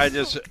 listen, I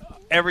just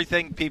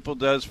everything people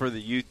does for the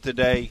youth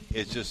today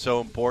is just so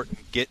important.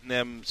 Getting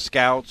them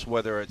scouts,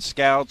 whether it's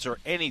scouts or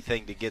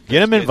anything, to get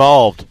them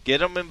involved. Get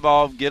them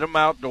involved. Get them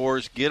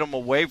outdoors. Get them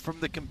away from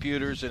the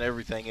computers and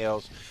everything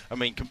else. I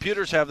mean,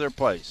 computers have their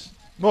place.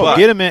 Well,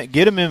 get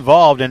them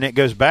involved, and it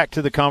goes back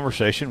to the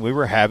conversation we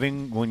were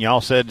having when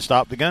y'all said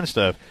stop the gun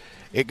stuff.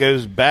 It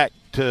goes back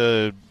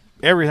to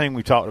everything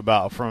we talked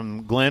about,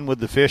 from Glenn with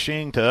the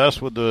fishing to us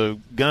with the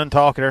gun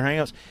talk and everything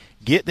else.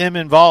 Get them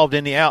involved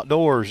in the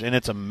outdoors, and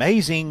it's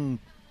amazing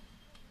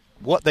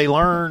what they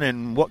learn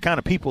and what kind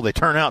of people they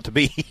turn out to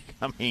be.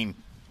 I mean,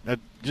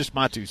 just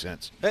my 2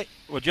 cents. Hey,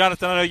 well,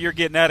 Jonathan, I know you're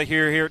getting out of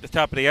here at the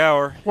top of the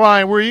hour.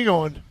 Why? Where are you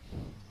going?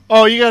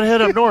 Oh, you got to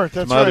head up north.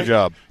 That's my other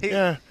job.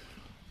 Yeah.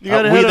 You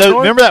got to head up north?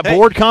 Remember that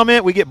board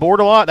comment? We get bored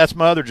a lot. That's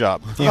my other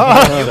job.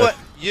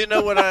 You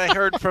know what I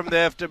heard from the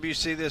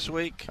FWC this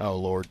week? Oh,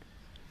 Lord.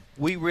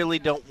 We really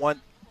don't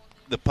want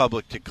the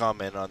public to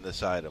comment on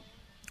this item.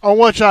 On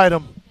which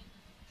item?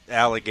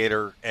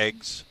 Alligator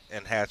eggs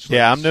and hatchlings.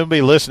 Yeah, I'm going to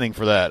be listening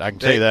for that. I can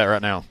tell you that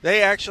right now.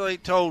 They actually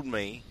told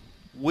me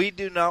we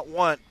do not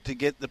want to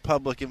get the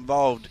public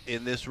involved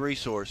in this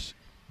resource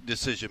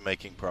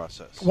decision-making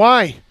process.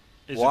 Why?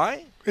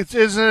 Why?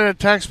 Isn't it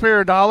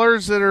taxpayer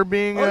dollars that are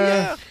being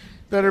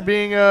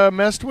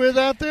messed with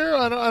out there?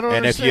 I don't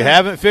understand. If you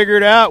haven't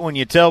figured out, when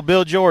you tell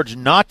Bill George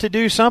not to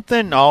do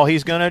something, all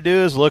he's going to do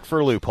is look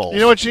for loopholes.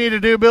 You know what you need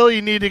to do, Bill?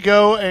 You need to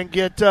go and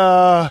get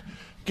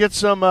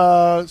some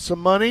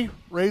money,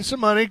 raise some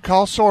money,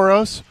 call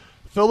Soros,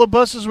 fill the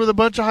buses with a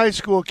bunch of high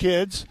school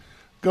kids,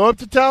 go up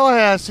to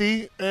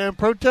Tallahassee and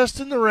protest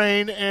in the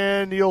rain,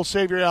 and you'll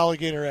save your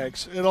alligator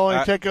eggs. It'll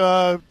only take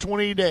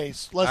 20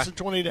 days, less than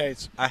 20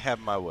 days. I have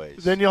my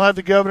ways. Then you'll have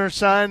the governor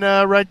sign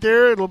right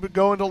there. It'll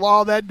go into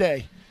law that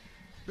day.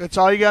 That's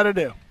all you got to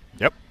do.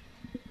 Yep.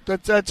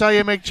 That's how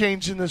you make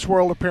change in this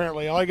world,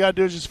 apparently. All you got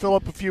to do is just fill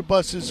up a few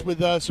buses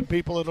with some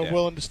people that are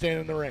willing to stand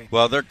in the rain.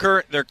 Well, their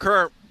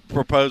current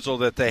proposal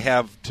that they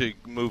have to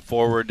move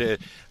forward,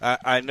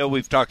 I know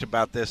we've talked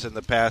about this in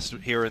the past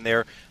here and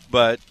there,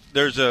 but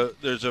there's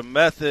a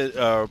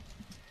method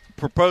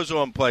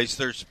proposal in place.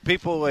 There's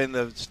people in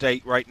the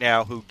state right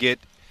now who get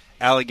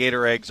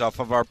alligator eggs off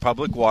of our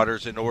public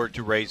waters in order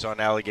to raise on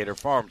alligator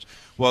farms.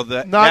 Well,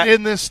 not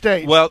in this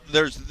state. Well,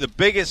 the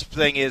biggest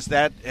thing is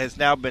that has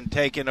now been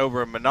taken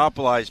over and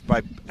monopolized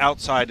by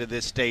outside of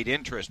this state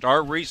interest.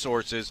 Our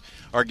resources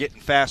are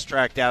getting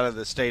fast-tracked out of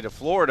the state of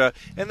Florida,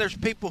 and there's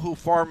people who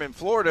farm in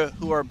Florida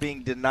who are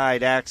being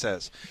denied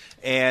access.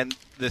 And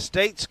the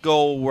state's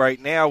goal right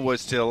now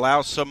was to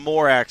allow some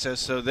more access,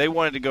 so they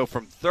wanted to go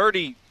from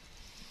 30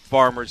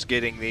 farmers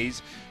getting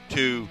these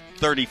to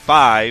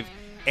 35,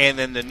 and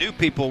then the new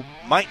people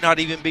might not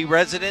even be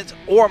residents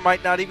or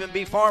might not even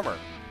be farmer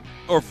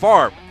or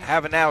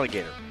have an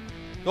alligator.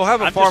 They'll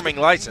have a farming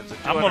license.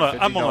 I'm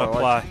gonna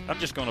apply. I'm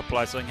just gonna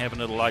apply so I can have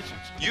another license.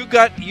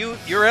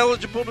 You're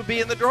eligible to be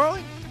in the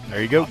drawing.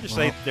 There you go. I'll just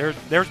say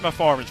there's my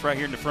farm. It's right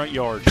here in the front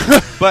yard.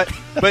 but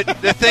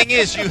the thing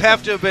is, you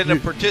have to have been a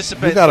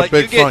participant. You got a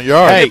big front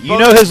yard. Hey, you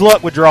know his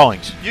luck with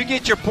drawings. You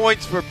get your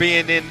points for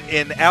being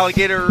in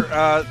alligator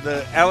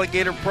the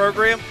alligator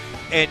program,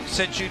 and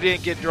since you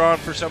didn't get drawn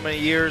for so many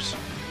years,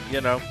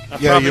 you might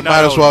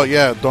as well.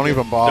 Yeah, don't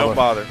even bother. Don't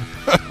bother.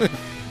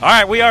 All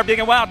right, we are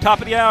Digging Wild. Top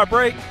of the hour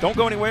break. Don't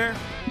go anywhere.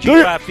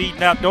 G5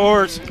 Feeding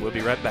Outdoors. We'll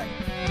be right back.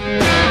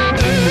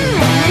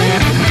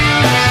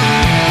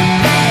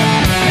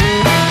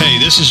 Hey,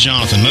 this is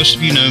Jonathan. Most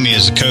of you know me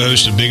as the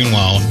co-host of Big and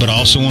Wild, but I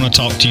also want to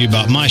talk to you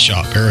about my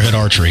shop, Arrowhead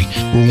Archery.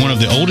 We're one of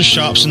the oldest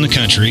shops in the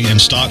country and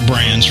stock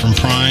brands from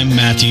Prime,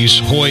 Matthews,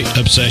 Hoyt,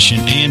 Obsession,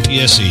 and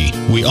PSE.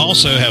 We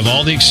also have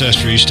all the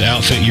accessories to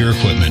outfit your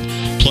equipment,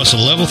 plus a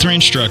level 3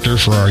 instructor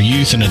for our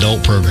youth and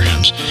adult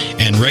programs,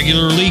 and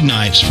regular league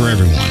nights for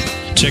everyone.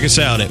 Check us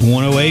out at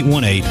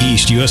 10818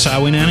 East US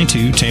Highway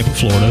 92, Tampa,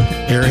 Florida,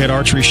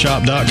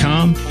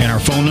 arrowheadarcheryshop.com, and our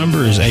phone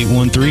number is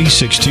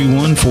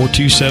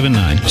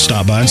 813-621-4279.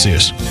 Stop by and see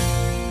us.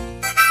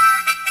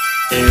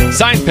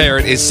 Sign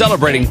Parrot is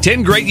celebrating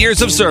 10 great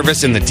years of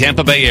service in the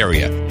Tampa Bay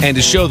area. And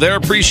to show their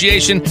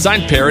appreciation,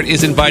 Sign Parrot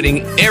is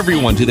inviting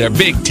everyone to their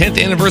big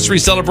 10th anniversary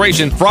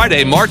celebration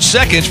Friday, March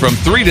 2nd from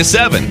 3 to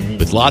 7.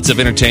 With lots of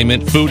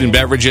entertainment, food, and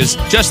beverages,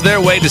 just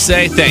their way to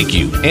say thank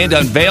you and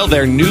unveil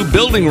their new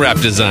building wrap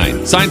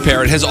design. Sign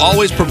Parrot has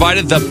always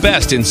provided the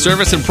best in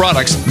service and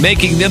products,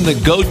 making them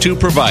the go-to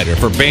provider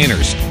for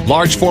banners,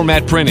 large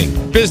format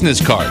printing,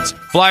 business cards,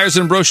 flyers,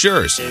 and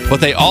brochures.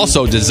 But they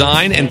also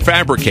design and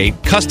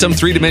fabricate custom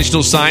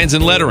three-dimensional signs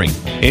and lettering,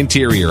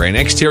 interior and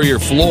exterior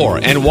floor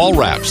and wall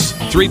wraps,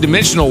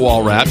 three-dimensional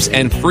wall wraps,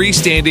 and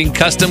freestanding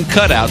custom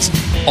cutouts,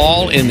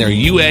 all in their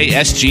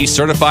UASG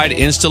certified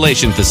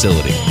installation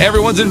facility.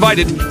 Everyone's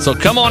invited, so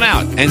come on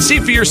out and see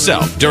for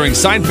yourself during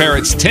Sign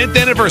Parrot's 10th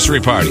anniversary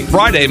party,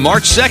 Friday,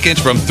 March 2nd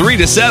from 3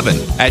 to 7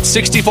 at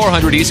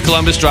 6400 East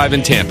Columbus Drive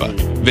in Tampa.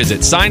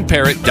 Visit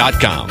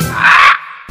signparrot.com.